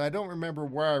is I don't remember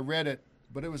where I read it,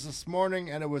 but it was this morning,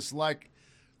 and it was like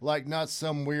not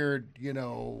some weird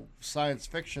science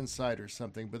fiction site or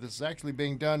something, but this is actually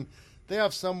being done. They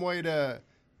have some way to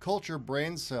culture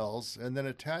brain cells and then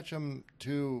attach them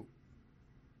to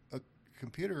a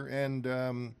computer,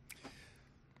 and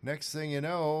next thing you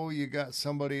know, you got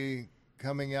somebody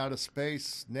coming out of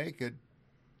space naked,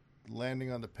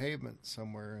 landing on the pavement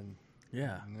somewhere, and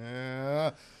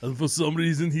yeah. And for some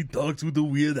reason, he talks with a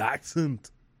weird accent.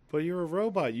 But you're a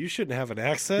robot. You shouldn't have an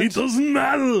accent. It doesn't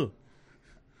matter.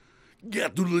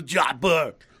 Get to the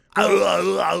chopper.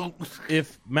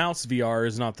 If mouse VR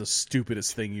is not the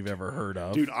stupidest thing you've ever heard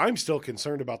of. Dude, I'm still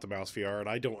concerned about the mouse VR, and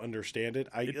I don't understand it.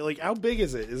 How big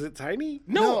is it? Is it tiny?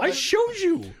 No, I showed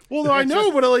you. Well, no, I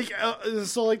know, but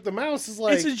the mouse is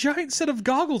like... It's a giant set of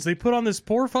goggles they put on this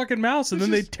poor fucking mouse, and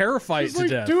then they terrify it to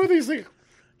death. Doing these things.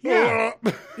 Yeah.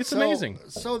 It's amazing.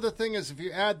 So the thing is, if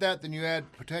you add that, then you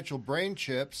add potential brain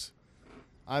chips.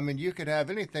 I mean, you could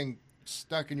have anything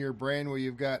stuck in your brain where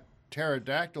you've got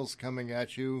pterodactyls coming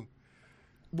at you.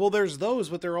 Well, there's those,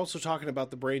 but they're also talking about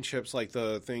the brain chips, like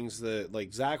the things that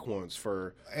like Zach wants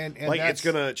for, and it's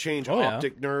going to change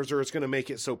optic nerves, or it's going to make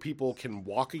it so people can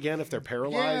walk again if they're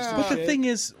paralyzed. Yeah. and But the shit. thing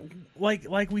is,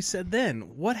 like we said then,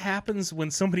 what happens when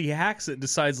somebody hacks it and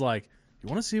decides, like, you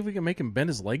want to see if we can make him bend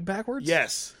his leg backwards?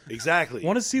 Yes, exactly.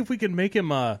 Want to see if we can make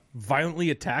him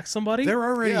violently attack somebody? They're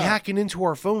already hacking into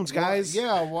our phones, guys.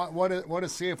 Want to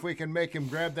see if we can make him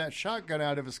grab that shotgun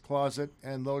out of his closet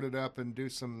and load it up and do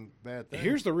some bad things.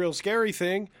 Here's the real scary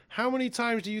thing. How many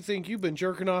times do you think you've been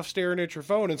jerking off staring at your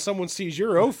phone and someone sees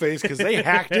your O-face because they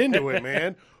hacked into it,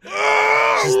 man?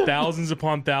 Just thousands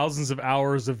upon thousands of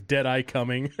hours of dead eye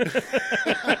coming.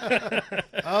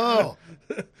 Oh,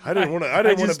 I didn't want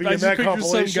to be in that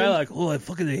compilation. Some guy like, oh, I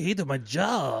fucking hated my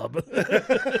job.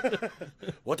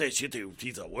 What a shitty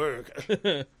piece of work.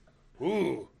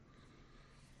 Ooh.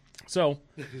 So,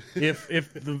 if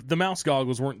the mouse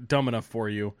goggles weren't dumb enough for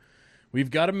you,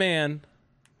 we've got a man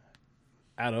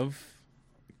out of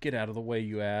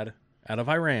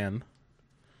Iran.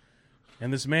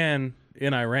 And this man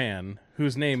in Iran,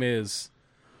 whose name is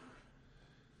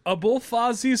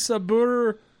Abulfazi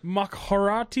Sabur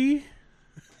Makharati.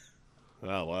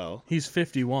 Oh, wow. He's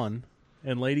 51.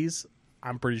 And ladies,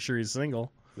 I'm pretty sure he's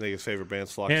single. I think his favorite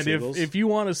band's Flock And Seagulls. if you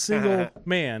want a single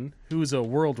man who's a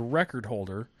world record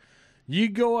holder, you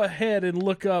go ahead and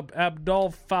look up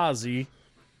Abdul Fazi,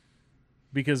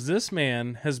 because this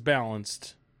man has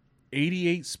balanced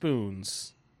 88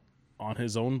 spoons on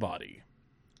his own body.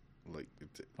 Like,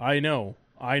 I know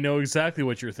exactly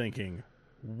what you're thinking.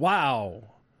 Wow.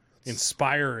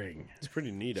 Inspiring. it's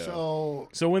pretty neato.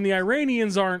 So when the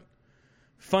Iranians aren't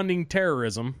funding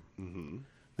terrorism,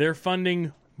 they're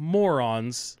funding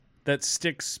morons that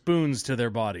stick spoons to their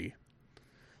body.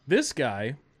 This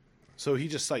guy... So he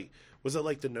just like... Was it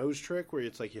like the nose trick where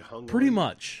it's like you hung Pretty on?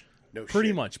 much. No Pretty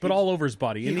shit. much, but all over his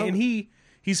body. And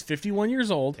he's 51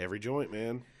 years old, Every joint,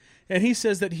 man. and he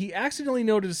says that he accidentally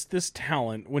noticed this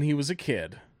talent when he was a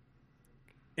kid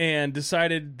and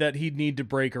decided that he'd need to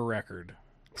break a record.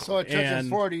 so it took him And-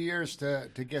 40 years to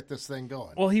get this thing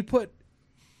going. Well, he put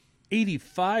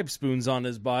 85 spoons on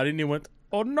his body, and he went,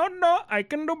 oh, no, I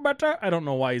can do better. I don't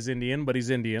know why he's Indian, but he's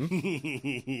Indian.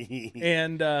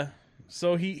 And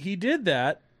so he did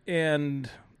that, and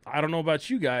I don't know about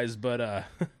you guys, but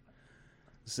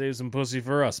save some pussy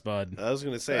for us, bud. I was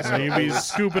going to say... So you'd be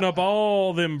scooping up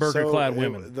all them burger-clad so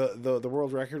women. The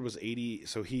world record was 80...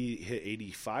 So he hit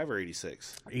 85 or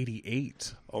 86?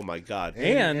 88. Oh, my God.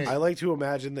 And I like to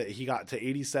imagine that he got to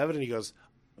 87 and he goes,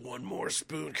 one more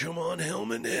spoon, come on,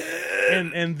 Hellman.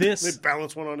 and They this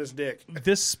balance one on his dick.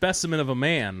 this specimen of a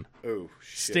man Oh,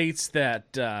 shit. states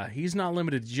that he's not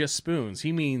limited to just spoons.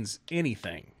 He means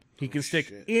anything. He can stick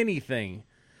shit. anything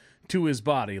to his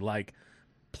body, like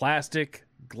plastic,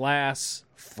 glass,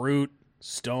 fruit,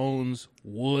 stones,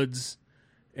 woods,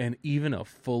 and even a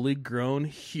fully grown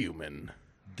human.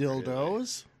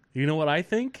 Dildos? You know what I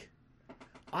think?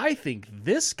 I think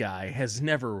this guy has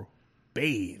never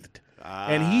bathed.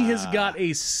 And he has got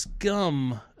a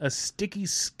sticky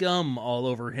scum all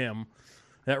over him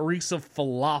that reeks of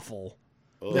falafel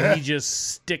that he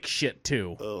just sticks shit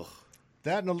to. Ugh.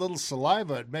 That and a little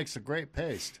saliva, it makes a great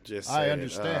paste. Just I saying,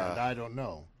 understand. I don't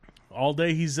know. All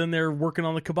day he's in there working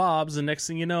on the kebabs, and next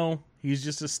thing you know, he's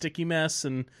just a sticky mess,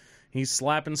 and he's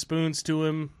slapping spoons to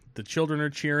him. The children are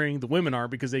cheering. The women aren't,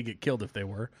 because they get killed if they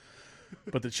were.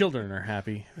 But the children are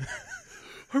happy.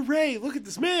 Hooray, look at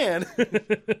this man.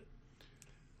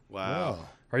 Wow. Oh.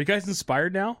 Are you guys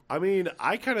inspired now? I mean,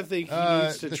 I kind of think he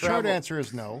needs to The travel. short answer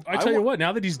is no. I tell you what,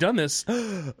 now that he's done this,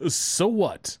 so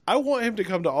what? I want him to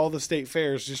come to all the state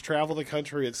fairs, just travel the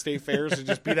country at state fairs and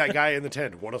just be that guy in the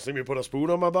tent. Want to see me put a spoon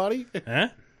on my body? Huh?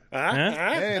 Huh?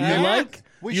 Hey, You man, like?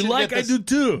 we You should like? get I this- do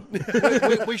too.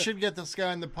 we should get this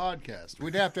guy on the podcast.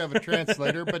 We'd have to have a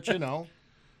translator, but you know.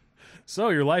 So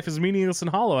your life is meaningless and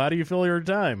hollow. How do you fill your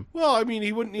time? Well, I mean,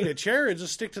 he wouldn't need a chair and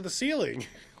just stick to the ceiling.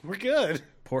 We're good.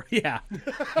 Poor, yeah.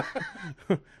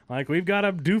 Like we've got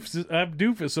a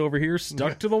doofus over here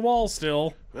stuck to the wall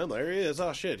still. Well, there he is.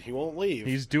 Oh, shit. He won't leave.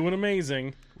 He's doing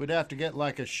amazing. We'd have to get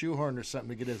like a shoehorn or something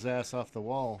to get his ass off the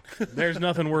wall. There's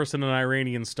nothing worse than an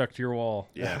Iranian stuck to your wall.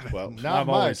 Yeah, well. Not I've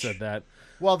much. always said that.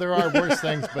 Well, there are worse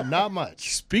things, but not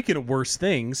much. Speaking of worse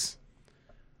things,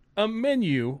 a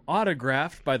menu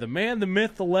autographed by the man, the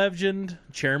myth, the legend,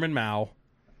 Chairman Mao,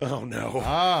 Oh, no.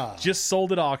 Ah, just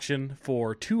sold at auction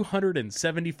for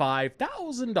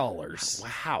 $275,000.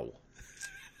 Wow.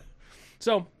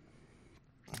 So,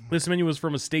 this menu was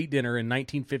from a state dinner in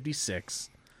 1956,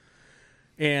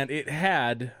 and it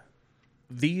had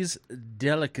these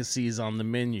delicacies on the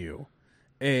menu.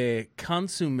 A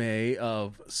consomme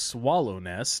of swallow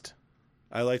nest.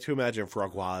 I like to imagine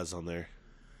Frogoise on there.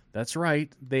 That's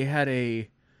right. They had a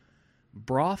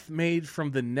broth made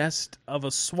from the nest of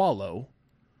a swallow.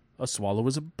 A swallow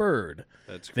is a bird.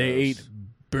 That's gross. They ate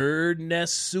bird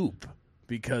nest soup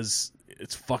because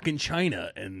it's fucking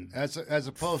China and as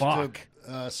opposed Fuck.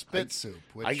 to spit soup.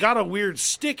 Which, I got a weird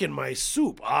stick in my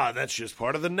soup. Ah, that's just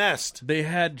part of the nest. they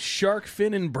had shark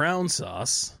fin and brown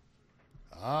sauce.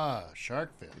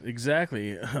 shark fin.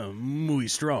 Exactly. Muy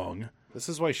strong. This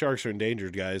is why sharks are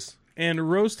endangered, guys. And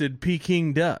roasted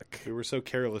Peking duck. We were so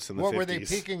careless in the What 50s. were they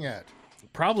peeking at?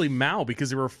 Probably Mao, because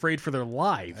they were afraid for their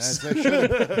lives. As they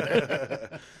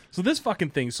should. So this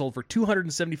fucking thing sold for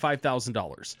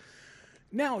 $275,000.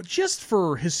 Now, just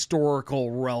for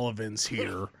historical relevance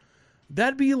here,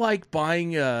 that'd be like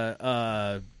buying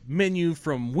a menu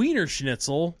from Wiener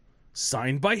Schnitzel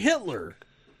signed by Hitler,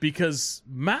 because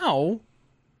Mao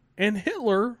and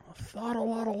Hitler thought a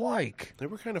lot alike. They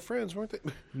were kind of friends, weren't they?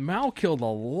 Mao killed a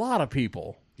lot of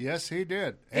people. Yes, he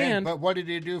did. And- But what did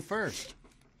he do first?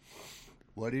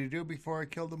 What did he do before he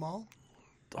killed them all?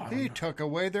 He took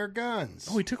away their guns.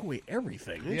 Oh, he took away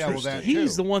everything. Yeah, well, that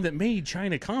He's too. the one that made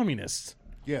China communist.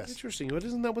 Yes. Interesting. But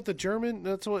isn't that what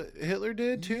that's what Hitler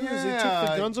did too? Is he took Yeah,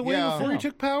 the guns away yeah. before he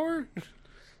took power?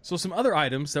 So some other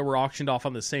items that were auctioned off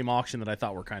on the same auction that I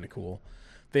thought were kind of cool.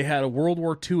 They had a World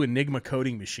War II Enigma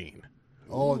coding machine,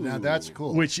 Oh, now that's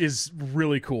cool. which is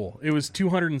really cool. It was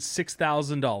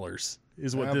 $206,000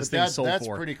 is what Yeah, this but thing sold that's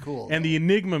for. pretty cool, And the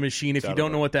Enigma machine, if you out don't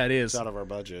of know what that is, It's out of our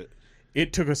budget.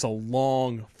 it took us a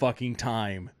long fucking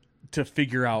time to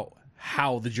figure out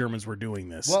how the Germans were doing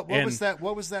this. What And- was that?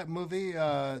 What was that movie?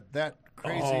 That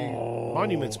crazy. Oh.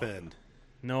 Monuments Men.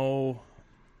 No,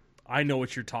 I know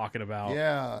what you're talking about,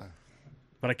 Yeah.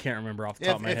 but I can't remember off the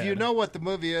top of my If head. you know what the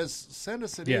movie is, send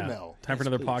us an email. Time for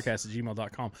another podcast at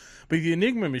gmail.com. But the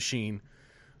Enigma machine,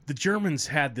 the Germans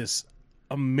had this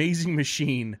amazing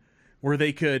machine where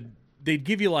they'd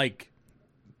give you like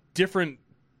different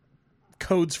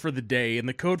codes for the day, and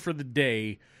the code for the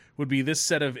day would be this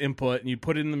set of input, and you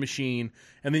put it in the machine,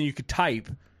 and then you could type,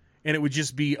 and it would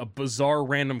just be a bizarre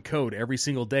random code every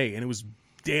single day, and it was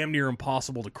damn near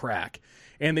impossible to crack.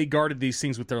 And they guarded these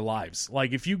things with their lives.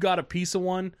 Like, if you got a piece of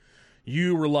one,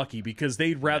 you were lucky, because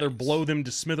they'd rather blow them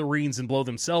to smithereens and blow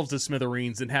themselves to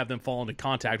smithereens than have them fall into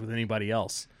contact with anybody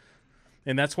else.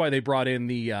 And that's why they brought in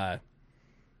the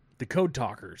code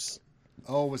talkers,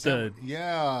 Oh, was that?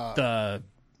 Yeah. the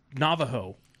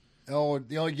Navajo, Oh,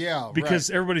 yeah. because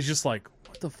right. everybody's just like,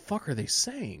 what the fuck are they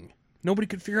saying? Nobody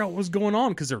could figure out what was going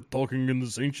on because they're talking in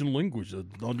this ancient language that's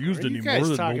not used Are you anymore guys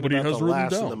that talking nobody about has the written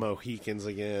last down. of the Mohicans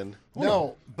again?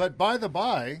 No, but by the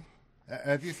by,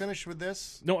 have you finished with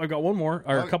this? No, I've got one more,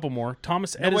 or a couple more.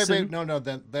 Thomas Edison. No,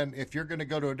 wait. Then if you're going to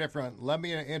go to a different, let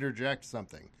me interject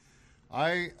something.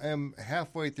 I am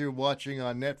halfway through watching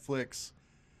on Netflix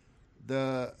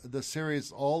the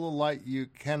series All the Light You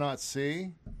Cannot See.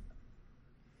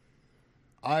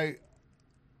 I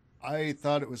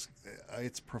thought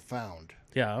it's profound.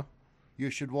 Yeah. You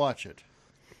should watch it.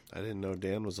 I didn't know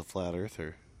Dan was a flat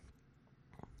earther.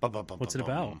 What's it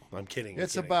about? I'm kidding.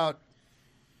 It's about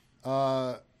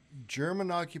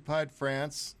German occupied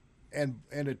France, and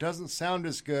it doesn't sound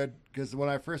as good because when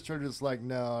I first heard it, it's like,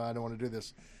 no, I don't want to do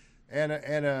this. And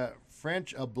a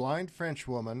blind French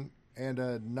woman and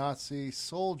a Nazi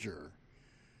soldier,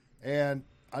 and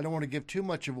I don't want to give too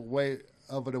much of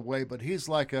it away, but he's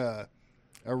like a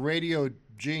radio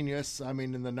genius. I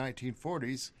mean, in the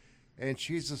 1940s, and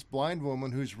she's this blind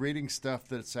woman who's reading stuff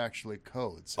that's actually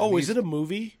codes. And Oh, is it a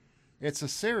movie? It's a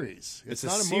series. It's a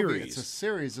not a movie. series. It's a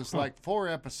series. It's like 4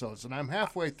 episodes, and I'm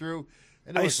halfway through.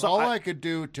 And I it was saw- all I- I could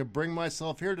do to bring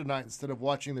myself here tonight instead of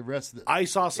watching the rest of it. I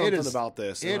saw something is- about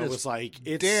this, and it I is was like,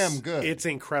 "It's damn good." It's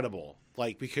incredible."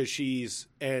 Like, because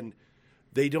and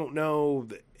they don't know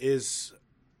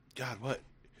God, what?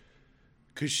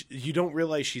 Because you don't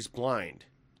realize she's blind.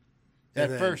 At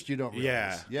And then- first, you don't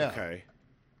realize. Yeah. Okay.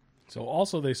 So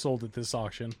also they sold at this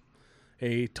auction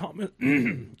a Thomas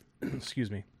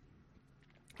excuse me,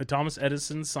 a Thomas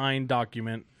Edison signed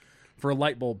document for a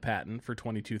light bulb patent for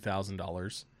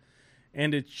 $22,000,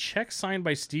 and a check signed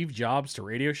by Steve Jobs to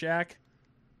Radio Shack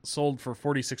sold for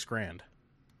 $46,000.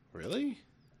 Really?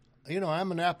 You know,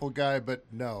 I'm an Apple guy, but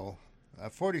no.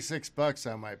 $46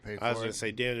 I might pay for I was going it. to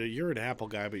say, Dan, you're an Apple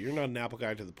guy, but you're not an Apple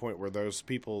guy to the point where those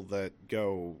people that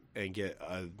go and get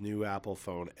a new Apple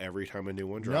phone every time a new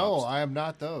one drops. No, I am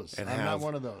not those. and I'm have not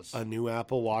one of those. A new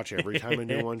Apple Watch every time a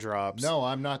new one drops. No,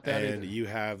 I'm not that And either. you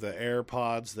have the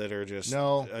AirPods that are just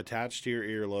No. attached to your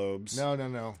earlobes.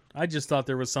 No. I just thought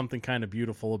there was something kind of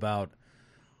beautiful about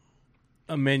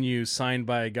a menu signed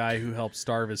by a guy who helped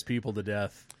starve his people to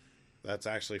death. That's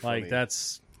actually funny. Like,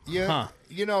 that's... You, Huh.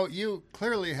 you know, you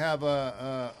clearly have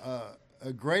a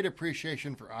great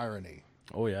appreciation for irony.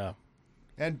 Oh, yeah.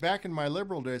 And back in my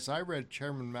liberal days, I read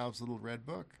Chairman Mao's Little Red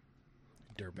Book.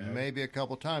 Dirtbag. Maybe a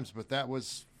couple times, but that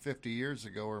was 50 years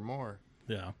ago or more.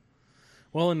 Yeah.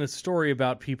 Well, in a story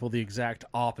about people the exact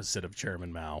opposite of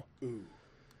Chairman Mao. Ooh.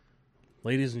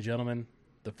 Ladies and gentlemen,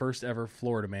 the first ever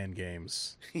Florida Man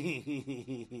Games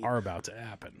are about to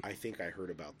happen. I think I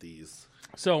heard about these.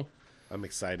 So, I'm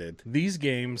excited. these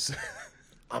games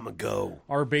I'm a go.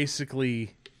 are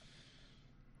basically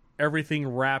everything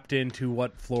wrapped into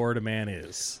what Florida Man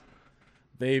is.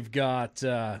 They've got.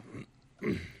 I'm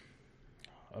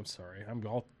sorry, I'm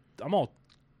all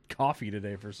coffee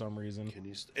today for some reason.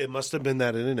 It must have been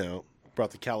that In-N-Out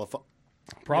brought the California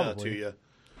Probably to you.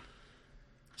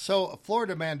 So,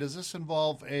 Florida Man, does this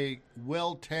involve a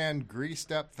well-tanned,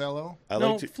 greased-up fellow?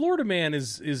 Florida Man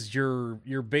is your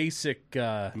basic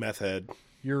meth head,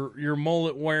 your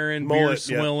mullet wearing, beer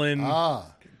swilling,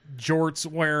 jorts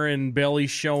wearing, belly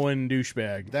showing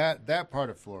douchebag. That part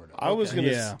of Florida. Okay. I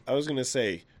was gonna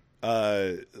say.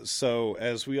 So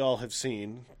as we all have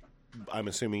seen, I'm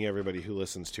assuming everybody who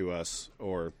listens to us,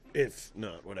 or if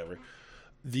not, whatever,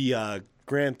 the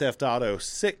Grand Theft Auto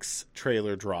 6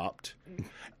 trailer dropped,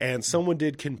 and someone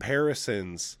did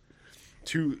comparisons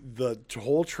to the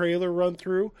whole trailer run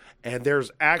through, and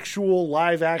there's actual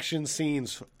live action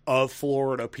scenes of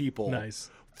Florida people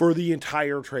for the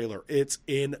entire trailer. It's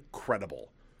incredible.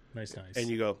 Nice. And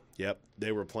you go, yep,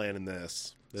 they were planning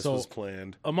this. This was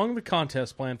planned. Among the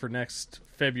contests planned for next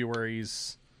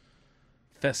February's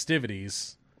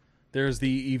festivities, there's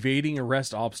the evading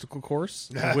arrest obstacle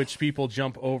course, in which people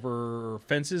jump over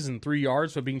fences in 3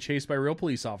 yards while being chased by real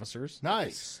police officers.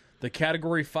 Nice. The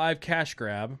Category 5 cash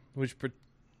grab, which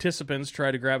participants try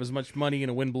to grab as much money in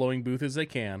a wind-blowing booth as they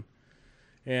can.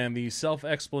 And the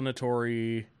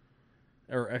explanatory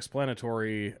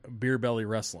beer belly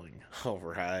wrestling. All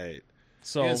right.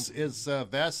 So is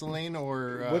Vaseline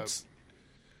or it's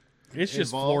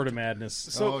just involved? Florida madness.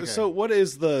 So what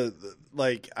is the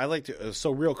like? I like to so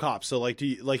real cops. So like, do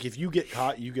you, like if you get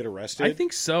caught, you get arrested? I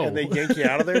think so. And they yank you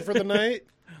out of there for the night.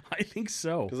 I think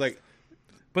so. Like,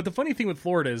 but the funny thing with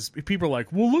Florida is people are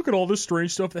like, well, look at all this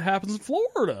strange stuff that happens in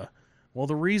Florida. Well,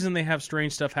 the reason they have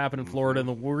strange stuff happen in Florida and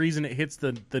the reason it hits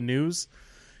the news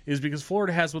is because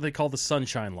Florida has what they call the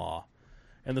Sunshine Law.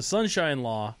 And the Sunshine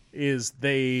Law is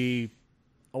they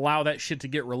allow that shit to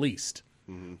get released.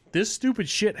 Mm-hmm. This stupid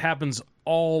shit happens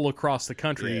all across the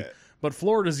country, but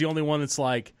Florida's the only one that's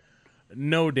like,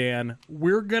 no, Dan,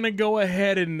 we're going to go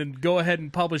ahead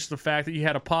and publish the fact that you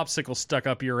had a popsicle stuck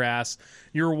up your ass.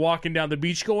 You were walking down the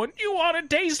beach going, you want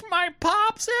to taste my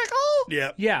popsicle?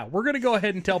 Yep. Yeah, we're going to go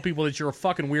ahead and tell people that you're a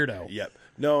fucking weirdo. Yep.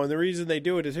 No, and the reason they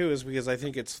do it too is because I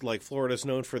think it's like Florida's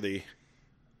known for the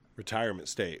retirement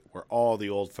state where all the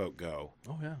old folk go.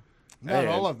 Oh, yeah. Not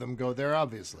all of them go there,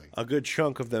 obviously. A good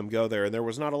chunk of them go there, and there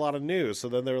was not a lot of news. So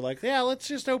then they were like, yeah, let's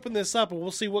just open this up, and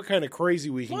we'll see what kind of crazy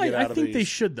we can get out of these. I think they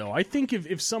should, though. I think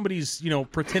if somebody's,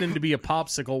 pretending to be a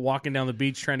popsicle walking down the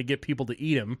beach trying to get people to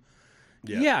eat him,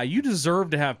 yeah, you deserve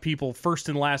to have people first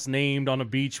and last named on a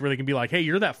beach where they can be like, hey,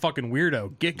 you're that fucking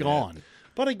weirdo. Get gone.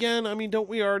 But again, I mean, don't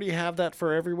we already have that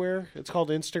for everywhere? It's called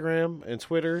Instagram and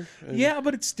Twitter. And... Yeah,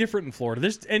 but it's different in Florida.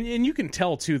 And you can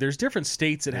tell, too, there's different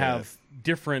states that have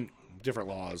different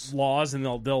laws, and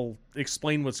they'll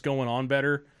explain what's going on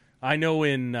better. I know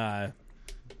in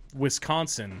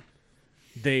Wisconsin,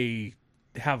 you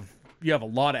have a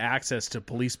lot of access to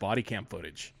police body cam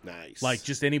footage. Nice. Like,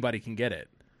 just anybody can get it.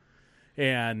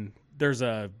 And there's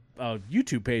a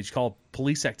YouTube page called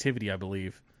Police Activity, I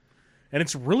believe. And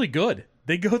it's really good.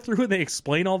 They go through and they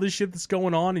explain all this shit that's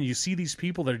going on, and you see these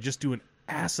people that are just doing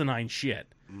asinine shit.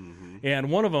 Mm-hmm. And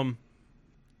one of them,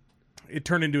 it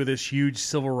turned into this huge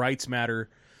civil rights matter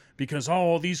because,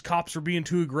 these cops are being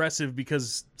too aggressive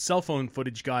because cell phone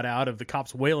footage got out of the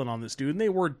cops wailing on this dude, and they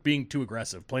were being too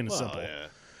aggressive, plain and simple. Yeah.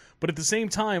 But at the same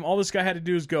time, all this guy had to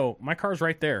do is go, my car's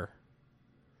right there.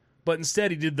 But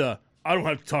instead he did I don't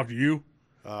have to talk to you.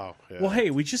 Oh, yeah. Well, hey,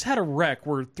 we just had a wreck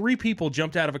where 3 people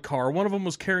jumped out of a car. One of them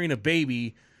was carrying a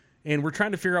baby, and we're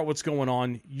trying to figure out what's going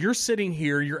on. You're sitting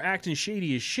here, you're acting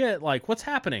shady as shit. Like, what's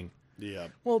happening? Yeah.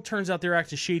 Well, it turns out they're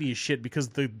acting shady as shit because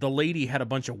the lady had a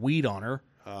bunch of weed on her.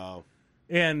 Oh.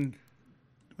 And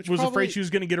was afraid she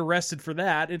was going to get arrested for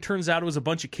that. It turns out it was a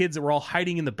bunch of kids that were all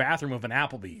hiding in the bathroom of an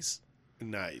Applebee's.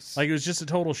 Nice. Like, it was just a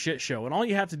total shit show. And all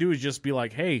you have to do is just be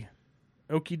like, hey,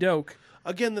 okie doke.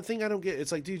 Again, the thing I don't get,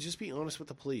 it's like, dude, just be honest with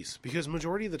the police. Because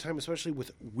majority of the time, especially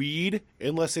with weed,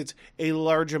 unless it's a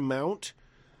large amount,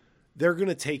 they're going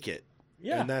to take it.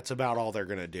 Yeah. And that's about all they're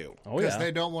going to do. Oh, yeah. Because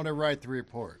they don't want to write the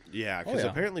report. Yeah, because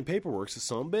apparently paperwork's a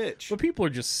son of a bitch. But people are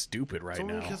just stupid right now.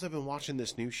 It's only because I've been watching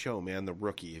this new show, man, The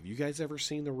Rookie. Have you guys ever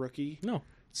seen The Rookie? No.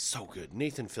 It's so good.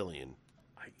 Nathan Fillion.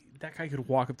 That guy could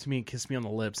walk up to me and kiss me on the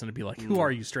lips, and I'd be like, who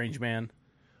are you, strange man?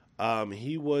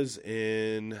 He was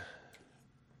in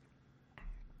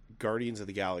Guardians of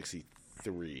the Galaxy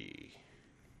 3.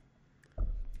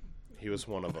 He was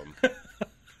one of them.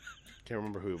 Can't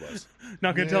remember who he was.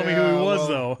 Not going to tell me who he was,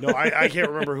 though. No, I can't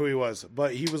remember who he was.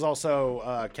 But he was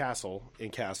also Castle,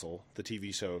 the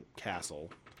TV show Castle.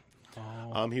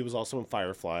 Oh. He was also in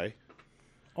Firefly.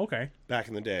 Okay. back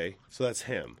in the day. So that's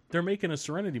him. They're making a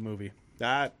Serenity movie.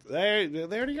 That they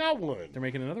already got one. They're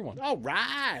making another one. All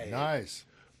right. Nice.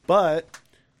 But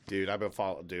dude, I've been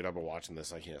watching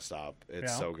this. I can't stop.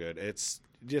 It's Yeah. so good. It's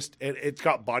just it's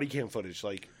got body cam footage.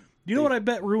 Like, You know what I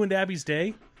bet ruined Abby's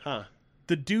day? huh?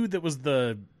 The dude that was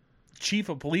the chief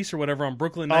of police or whatever on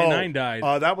Brooklyn Nine-Nine died.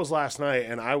 That was last night,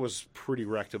 and I was pretty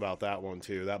wrecked about that one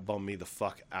too. That bummed me the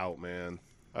fuck out, man.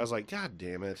 I was like, God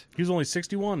damn it. He was only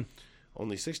 61.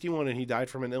 Only 61, and he died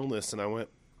from an illness. And I went,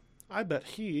 I bet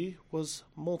he was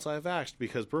multi-vaxxed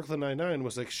because Brooklyn Nine-Nine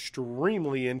was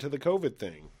extremely into the COVID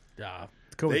thing. Yeah,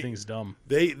 the COVID thing's dumb.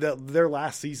 Their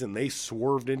last season, they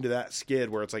swerved into that skid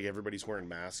where it's like everybody's wearing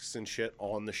masks and shit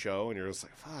on the show, and you're just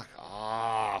like, fuck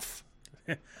off.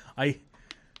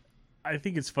 I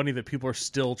think it's funny that people are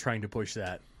still trying to push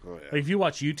that. Oh, yeah. Like if you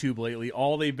watch YouTube lately,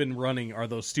 all they've been running are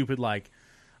those stupid like,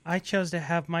 I chose to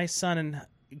have my son and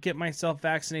get myself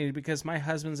vaccinated because my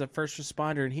husband's a first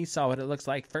responder and he saw what it looks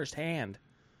like firsthand.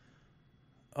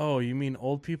 Oh, you mean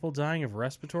old people dying of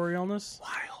respiratory illness?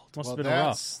 Wild. Must Well, have been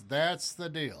rough. that's the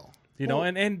deal. You know,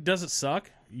 and does it suck?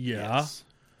 Yeah. Yes.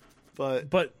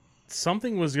 But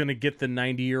something was going to get the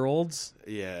 90-year-olds.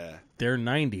 yeah. They're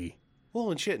 90. Well,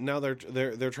 and shit. Now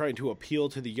they're trying to appeal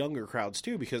to the younger crowds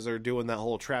too, because they're doing that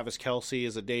whole Travis Kelce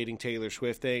is a dating Taylor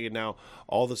Swift thing, and now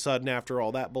all of a sudden, after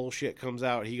all that bullshit comes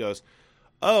out, he goes,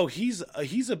 "Oh, he's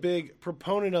a big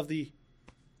proponent of the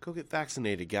go get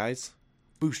vaccinated, guys,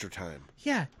 booster time."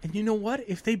 Yeah, and you know what?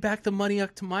 If they back the money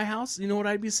up to my house, you know what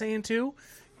I'd be saying too?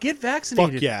 Get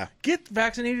vaccinated. Fuck yeah. Get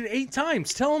vaccinated 8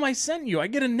 times. Tell them I sent you. I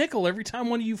get a nickel every time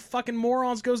one of you fucking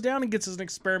morons goes down and gets an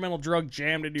experimental drug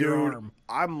jammed into your arm.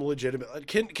 I'm legitimate.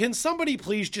 Can somebody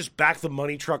please just back the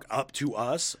money truck up to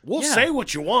us? We'll Yeah. say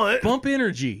what you want. Bump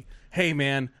Energy. Hey,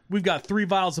 man, we've got 3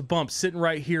 vials of Bump sitting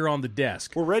right here on the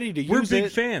desk. We're ready to use We're big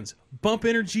it. fans.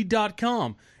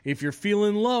 BumpEnergy.com. If you're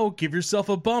feeling low, give yourself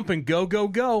a bump and go, go,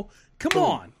 go. Come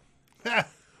on.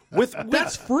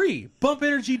 That's free.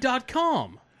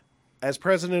 BumpEnergy.com. As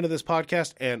president of this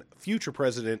podcast and future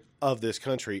president of this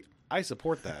country, I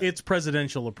support that. It's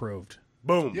presidential approved.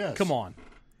 Boom. Yes. Come on.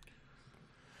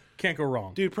 Can't go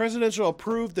wrong. Dude, presidential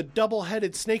approved the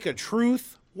double-headed snake of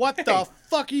truth. What the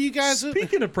fuck are you guys...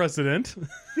 Speaking of president,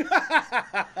 did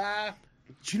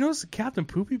you notice that Captain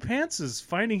Poopy Pants is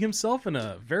finding himself in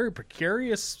a very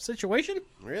precarious situation?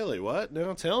 Really? What?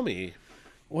 No, tell me.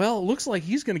 Well, it looks like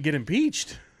he's going to get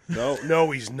impeached.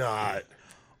 No, he's not.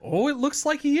 Oh, it looks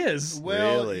like he is.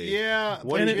 Well, Really? yeah.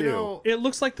 What but did you do? know, It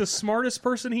looks like the smartest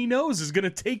person he knows is going to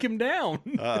take him down.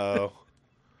 Uh-oh.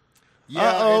 yeah,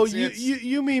 Uh-oh, it's-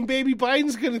 you mean Baby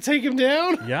Biden's going to take him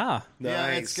down? Yeah. yeah,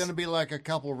 Nice. it's going to be like a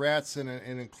couple rats in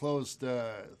an enclosed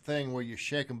thing where you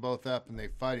shake them both up and they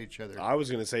fight each other. I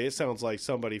was going to say, it sounds like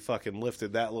somebody fucking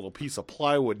lifted that little piece of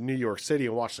plywood in New York City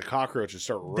and watched the cockroaches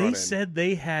start running. They said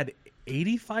they had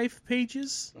 85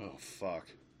 pages Oh, fuck.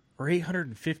 or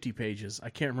 850 pages. I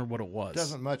can't remember what it was.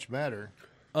 Doesn't much matter.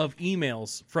 Of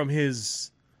emails from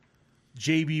his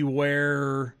JB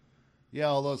Ware, Yeah,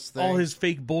 all those things. all his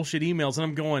fake bullshit emails. And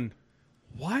I'm going,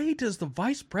 why does the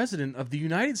vice president of the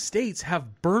United States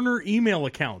have burner email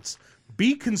accounts?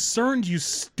 Be concerned, you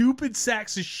stupid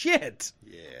sacks of shit.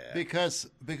 Yeah. Because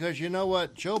you know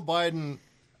what? Joe Biden,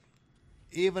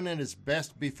 even in his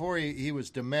best, before he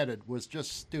was demented, was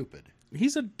just stupid.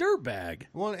 He's a dirtbag.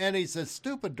 Well, and he's a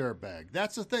stupid dirtbag.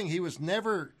 That's the thing. He was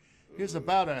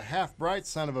about a half-bright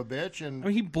son of a bitch. And I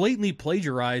mean, he blatantly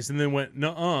plagiarized and then went,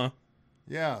 nuh-uh.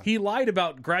 yeah. He lied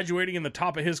about graduating in the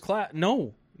top of his class.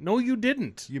 No, you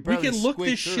didn't. You We barely can look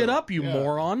squeaked this through. shit up, you Yeah.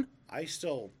 moron. I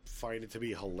still find it to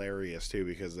be hilarious, too,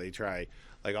 because they try...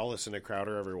 Like, I'll listen to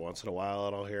Crowder every once in a while,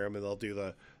 and I'll hear him, and they'll do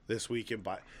the This Week in...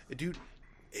 Dude,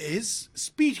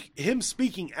 him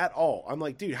speaking at all, I'm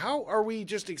like, dude, how are we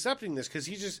just accepting this? Because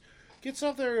he just gets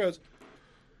up there and goes...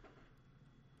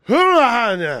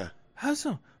 How's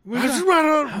so? Yeah.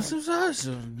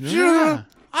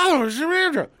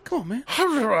 Come on, man.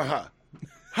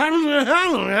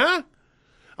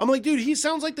 I'm like, dude, he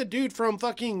sounds like the dude from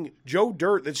fucking Joe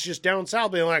Dirt that's just down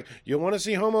south being like, you want to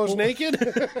see homos naked?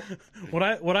 What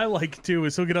I like too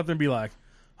is he'll get up there and be like,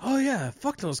 "Oh yeah,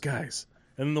 fuck those guys,"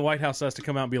 and then the White House has to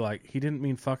come out and be like, "He didn't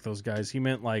mean fuck those guys. He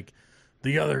meant like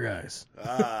the other guys."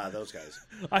 Those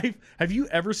guys. Have you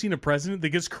ever seen a president that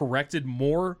gets corrected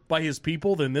more by his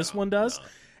people than this one does?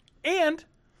 And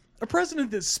a president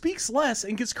that speaks less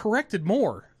and gets corrected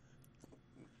more.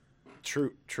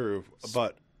 True.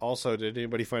 But also, did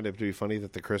anybody find it to be funny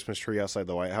that the Christmas tree outside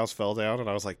the White House fell down? And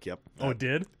I was like, yep. Oh, it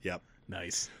did? Yep.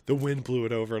 Nice. The wind blew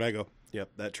it over, and I go, Yep,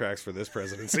 that tracks for this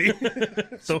presidency.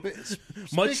 So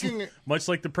Speaking, much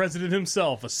like the president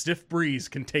himself, a stiff breeze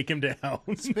can take him down.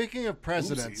 speaking of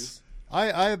presidents,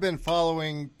 I have been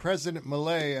following President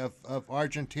Milei of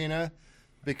Argentina,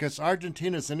 because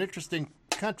Argentina is an interesting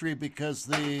country because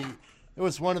it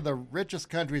was one of the richest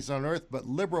countries on earth, but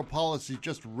liberal policy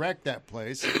just wrecked that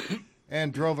place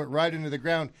and drove it right into the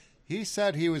ground. He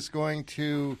said he was going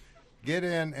to get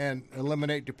in and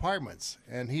eliminate departments,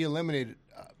 and he eliminated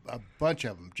a bunch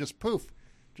of them. Just poof.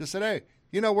 Just said, hey,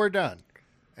 we're done.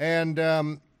 And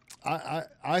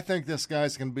I think this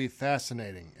guy's going to be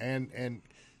fascinating, and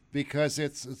because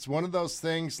it's one of those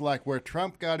things like where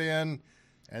Trump got in,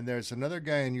 and there's another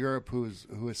guy in Europe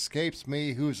who escapes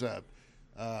me, who's a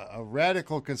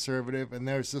radical conservative, and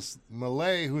there's this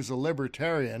Milei who's a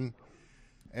libertarian,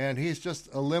 and he's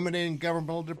just eliminating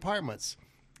governmental departments.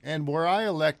 And where I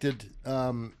elected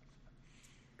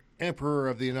Emperor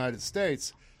of the United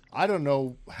States, I don't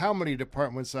know how many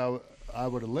departments I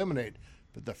would eliminate,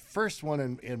 but the first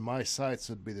one in my sights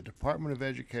would be the Department of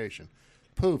Education.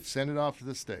 Poof, send it off to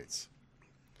the states.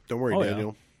 Don't worry, Oh,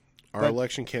 Daniel. Our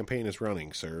election campaign is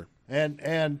running, sir.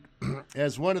 And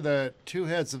as one of the two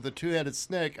heads of the two-headed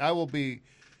snake, I will be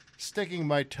sticking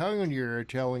my tongue in your ear,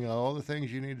 telling you all the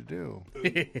things you need to do.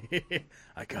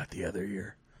 I got the other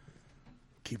ear.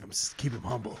 Keep him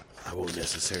humble. I won't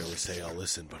necessarily say I'll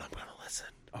listen, but I'm going to listen.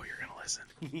 Oh, you're gonna listen.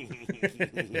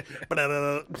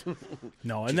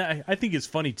 No, and I think it's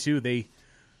funny too. They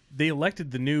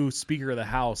elected the new Speaker of the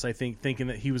House, I think, thinking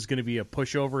that he was going to be a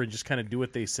pushover and just kind of do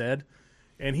what they said,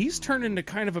 and he's turned into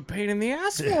kind of a pain in the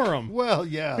ass for them. Well,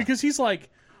 yeah, because he's like,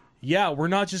 "Yeah, we're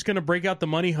not just going to break out the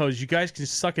money hose. You guys can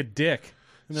suck a dick."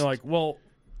 And they're like, "Well,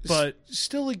 but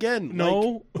still, again,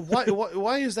 no. Like,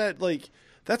 why is that like?"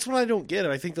 That's what I don't get.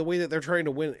 And I think the way that they're trying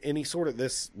to win any sort of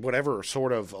this, whatever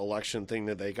sort of election thing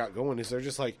that they got going is they're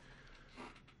just like,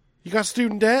 you got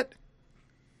student debt?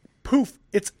 Poof,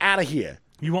 it's out of here.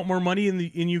 You want more money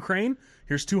in Ukraine?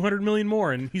 Here's 200 million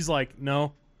more. And he's like,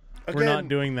 no, we're not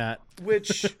doing that.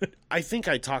 Which I think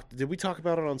did we talk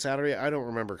about it on Saturday? I don't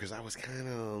remember because I was kind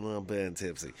of a little bit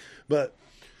tipsy. But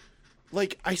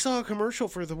like, I saw a commercial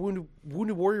for the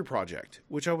Wounded Warrior Project,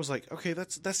 which I was like, okay,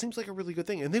 that seems like a really good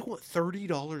thing. And they want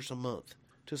 $30 a month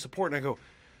to support. And I go,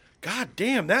 God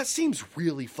damn, that seems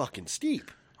really fucking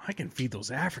steep. I can feed those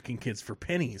African kids for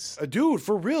pennies. Dude,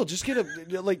 for real, just get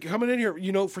coming in here,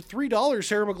 for $3,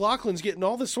 Sarah McLachlan's getting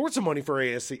all this sorts of money for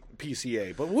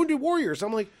ASPCA. But Wounded Warriors,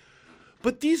 I'm like,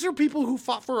 but these are people who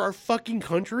fought for our fucking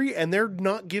country, and they're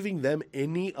not giving them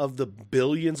any of the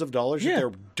billions of dollars that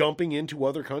they're dumping into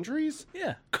other countries?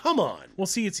 Yeah. Come on. Well,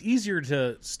 see, it's easier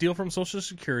to steal from Social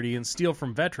Security and steal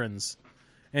from veterans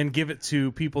and give it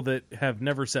to people that have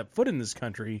never set foot in this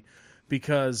country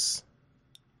because...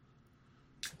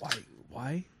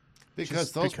 Why?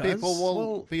 Because those people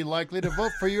will be likely to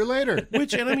vote for you later.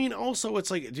 And I mean, also,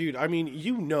 it's like, dude, I mean,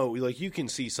 you can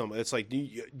see some, it's like,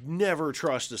 you never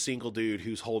trust a single dude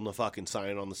who's holding a fucking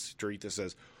sign on the street that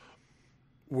says,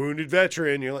 wounded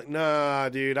veteran. You're like, nah,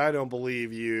 dude, I don't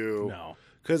believe you. No.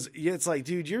 Because it's like,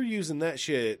 dude, you're using that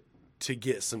shit to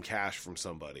get some cash from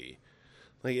somebody.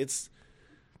 Like, it's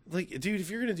like, dude, if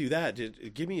you're going to do that,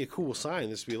 dude, give me a cool sign.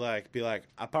 Just be like,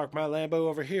 I parked my Lambo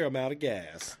over here. I'm out of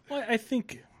gas. Well,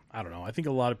 I don't know. I think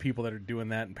a lot of people that are doing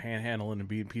that and panhandling and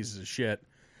being pieces of shit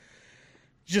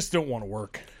just don't want to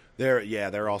work.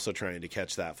 They're also trying to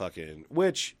catch that fucking,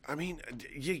 which, I mean,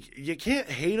 you can't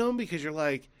hate them because you're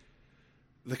like,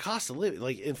 the cost of living,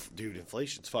 like, dude,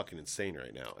 inflation's fucking insane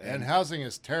right now. And housing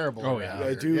is terrible. Oh, yeah.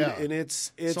 Here. Dude, yeah. and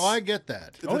it's so I get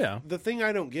that. The thing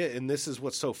I don't get, and this is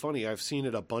what's so funny, I've seen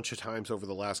it a bunch of times over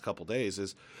the last couple days,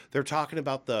 is they're talking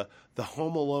about the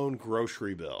Home Alone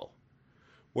grocery bill,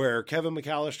 where Kevin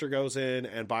McAllister goes in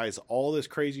and buys all this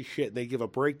crazy shit, and they give a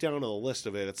breakdown of the list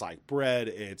of it. It's like bread,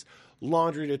 it's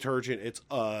laundry detergent, it's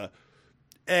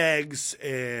eggs,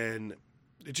 and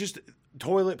just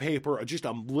toilet paper, just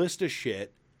a list of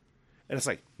shit, and it's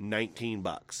like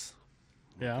 $19.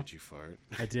 Yeah. Did you fart?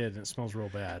 I did, and it smells real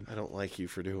bad. I don't like you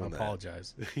for doing that. I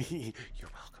apologize. You're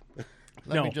welcome.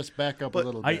 Let me just back up a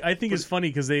little bit. I think it's funny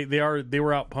because they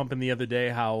were out pumping the other day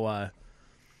how,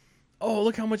 oh,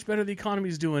 look how much better the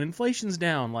economy's doing. Inflation's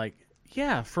down. Like,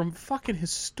 yeah, from fucking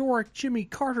historic Jimmy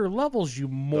Carter levels, you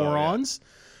morons. Oh,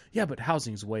 yeah, but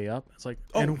housing's way up. It's like,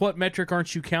 and what metric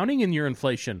aren't you counting in your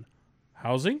inflation?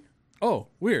 Housing? Oh,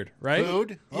 weird, right?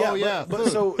 Food? Yeah, oh, yeah.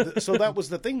 But so that was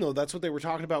the thing, though. That's what they were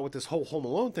talking about with this whole Home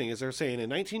Alone thing, is they're saying in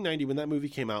 1990 when that movie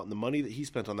came out and the money that he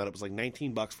spent on that, it was like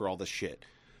 $19 for all this shit.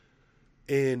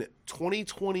 In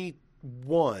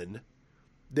 2021,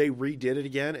 they redid it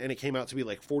again, and it came out to be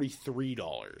like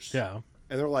 $43. Yeah.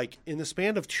 And they're like, in the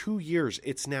span of 2 years,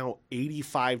 it's now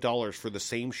 $85 for the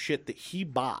same shit that he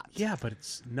bought. Yeah, but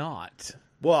it's not.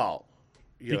 Well,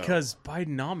 Because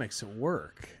Bidenomics at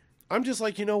work. I'm just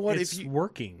like, you know what? It's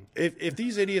working. If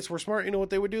these idiots were smart, you know what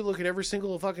they would do? Look at every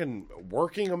single fucking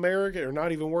working American, or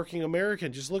not even working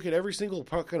American. Just look at every single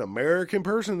fucking American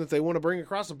person that they want to bring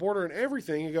across the border and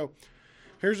everything and go,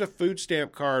 here's a food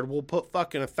stamp card. We'll put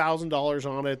fucking $1,000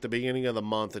 on it at the beginning of the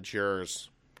month. It's yours.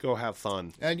 Go have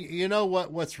fun. And you know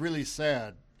what's really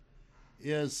sad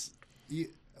is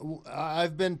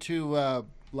I've been to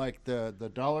like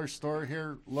the dollar store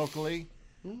here locally,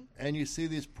 and you see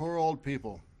these poor old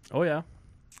people. Oh, yeah.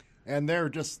 And they're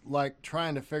just like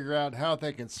trying to figure out how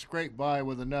they can scrape by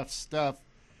with enough stuff.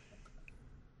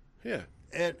 Yeah.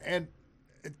 And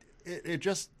it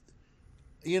just,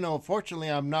 fortunately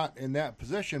I'm not in that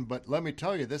position, but let me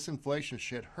tell you, this inflation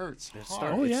shit hurts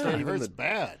hard. Oh, yeah. It hurts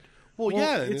bad. Well,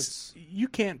 yeah. It's you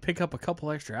can't pick up a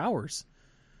couple extra hours.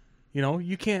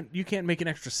 You can't make an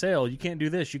extra sale. You can't do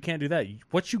this. You can't do that.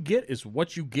 What you get is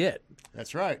what you get.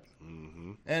 That's right.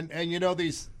 Mm-hmm. And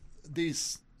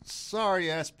these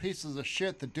sorry ass pieces of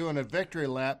shit that doing a victory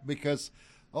lap because,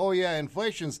 oh yeah,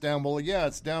 inflation's down. Well, yeah,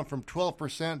 it's down from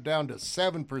 12% down to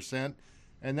 7%,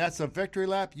 and that's a victory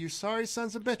lap. You sorry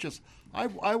sons of bitches.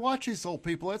 I watch these old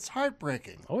people. It's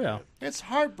heartbreaking. Oh yeah, it's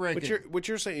heartbreaking. But what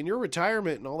you're saying, your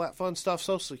retirement and all that fun stuff,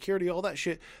 Social Security, all that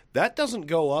shit, that doesn't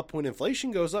go up when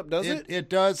inflation goes up, does it? It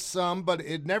does some, but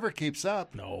it never keeps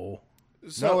up. No.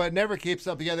 No, it never keeps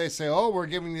up. Yeah, they say, oh, we're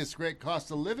giving this great cost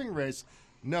of living raise.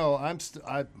 No,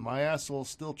 my asshole's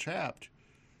still chapped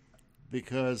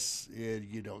because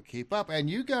you don't keep up, and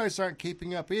you guys aren't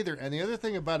keeping up either. And the other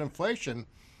thing about inflation,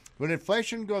 when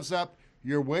inflation goes up,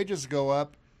 your wages go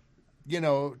up.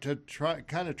 To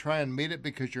try and meet it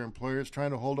because your employer is trying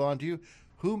to hold on to you.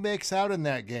 Who makes out in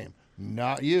that game?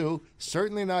 Not you.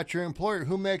 Certainly not your employer.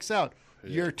 Who makes out?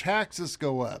 Your taxes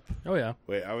go up. Oh, yeah.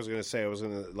 Wait, I was going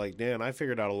to Dan, I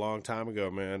figured out a long time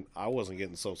ago, man, I wasn't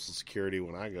getting Social Security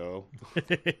when I go.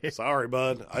 Sorry,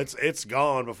 bud. It's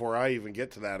gone before I even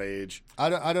get to that age.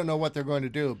 I don't know what they're going to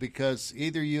do because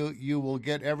either you will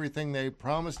get everything they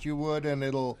promised you would and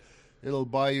it'll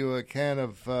buy you a can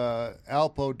of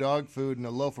Alpo dog food and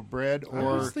a loaf of bread, or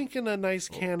I was thinking a nice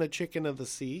can of chicken of the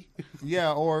sea.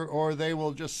 Yeah, or they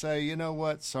will just say, you know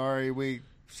what, sorry.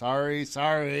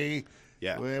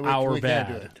 Yeah, our bad.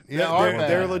 Can't do it. Yeah,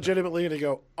 they're legitimately going to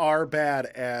go our bad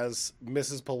as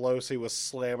Mrs. Pelosi was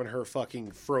slamming her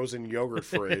fucking frozen yogurt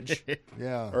fridge.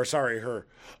 Yeah, or sorry, her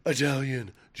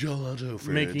Italian gelato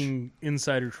fridge, making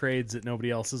insider trades that nobody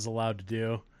else is allowed to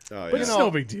do. Oh, yeah. But it's no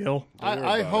big deal.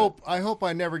 I hope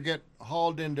I never get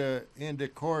hauled into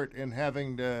court and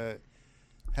having to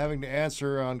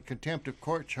answer on contempt of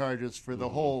court charges for the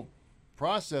whole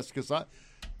process because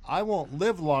I won't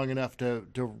live long enough to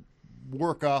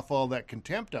work off all that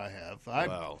contempt I have.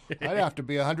 I'd have to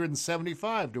be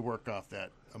 175 to work off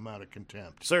that amount of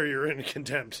contempt. Sir, you're in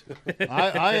contempt.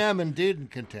 I am indeed in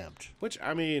contempt. Which,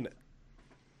 I mean,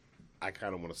 I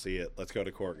kind of want to see it. Let's go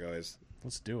to court, guys.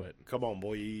 Let's do it. Come on,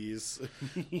 boys.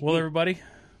 Well, everybody,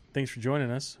 thanks for joining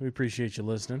us. We appreciate you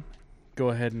listening. Go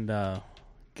ahead and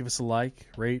give us a like,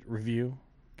 rate, review.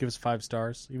 Give us 5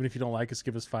 stars. Even if you don't like us,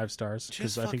 give us 5 stars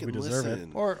because I think we deserve it.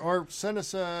 Or send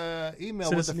us an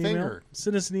email with a finger.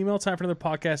 Send us an email,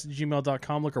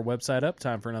 timeforanotherpodcast@gmail.com. Look our website up,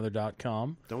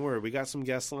 timeforanother.com. Don't worry, we got some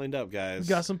guests lined up, guys. We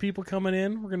got some people coming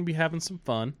in. We're going to be having some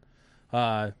fun.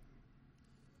 Tell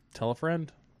a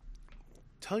friend.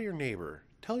 Tell your neighbor.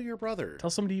 Tell your brother.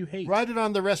 Tell somebody you hate. Write it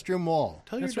on the restroom wall.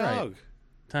 Tell That's your right. dog.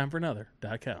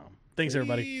 Timeforanother.com. Thanks,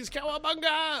 everybody. Please,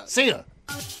 cowabunga! See ya.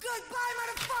 Goodbye,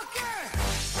 motherfucker!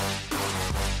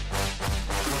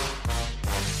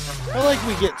 I like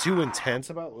we get too intense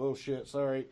about. Oh shit! Sorry.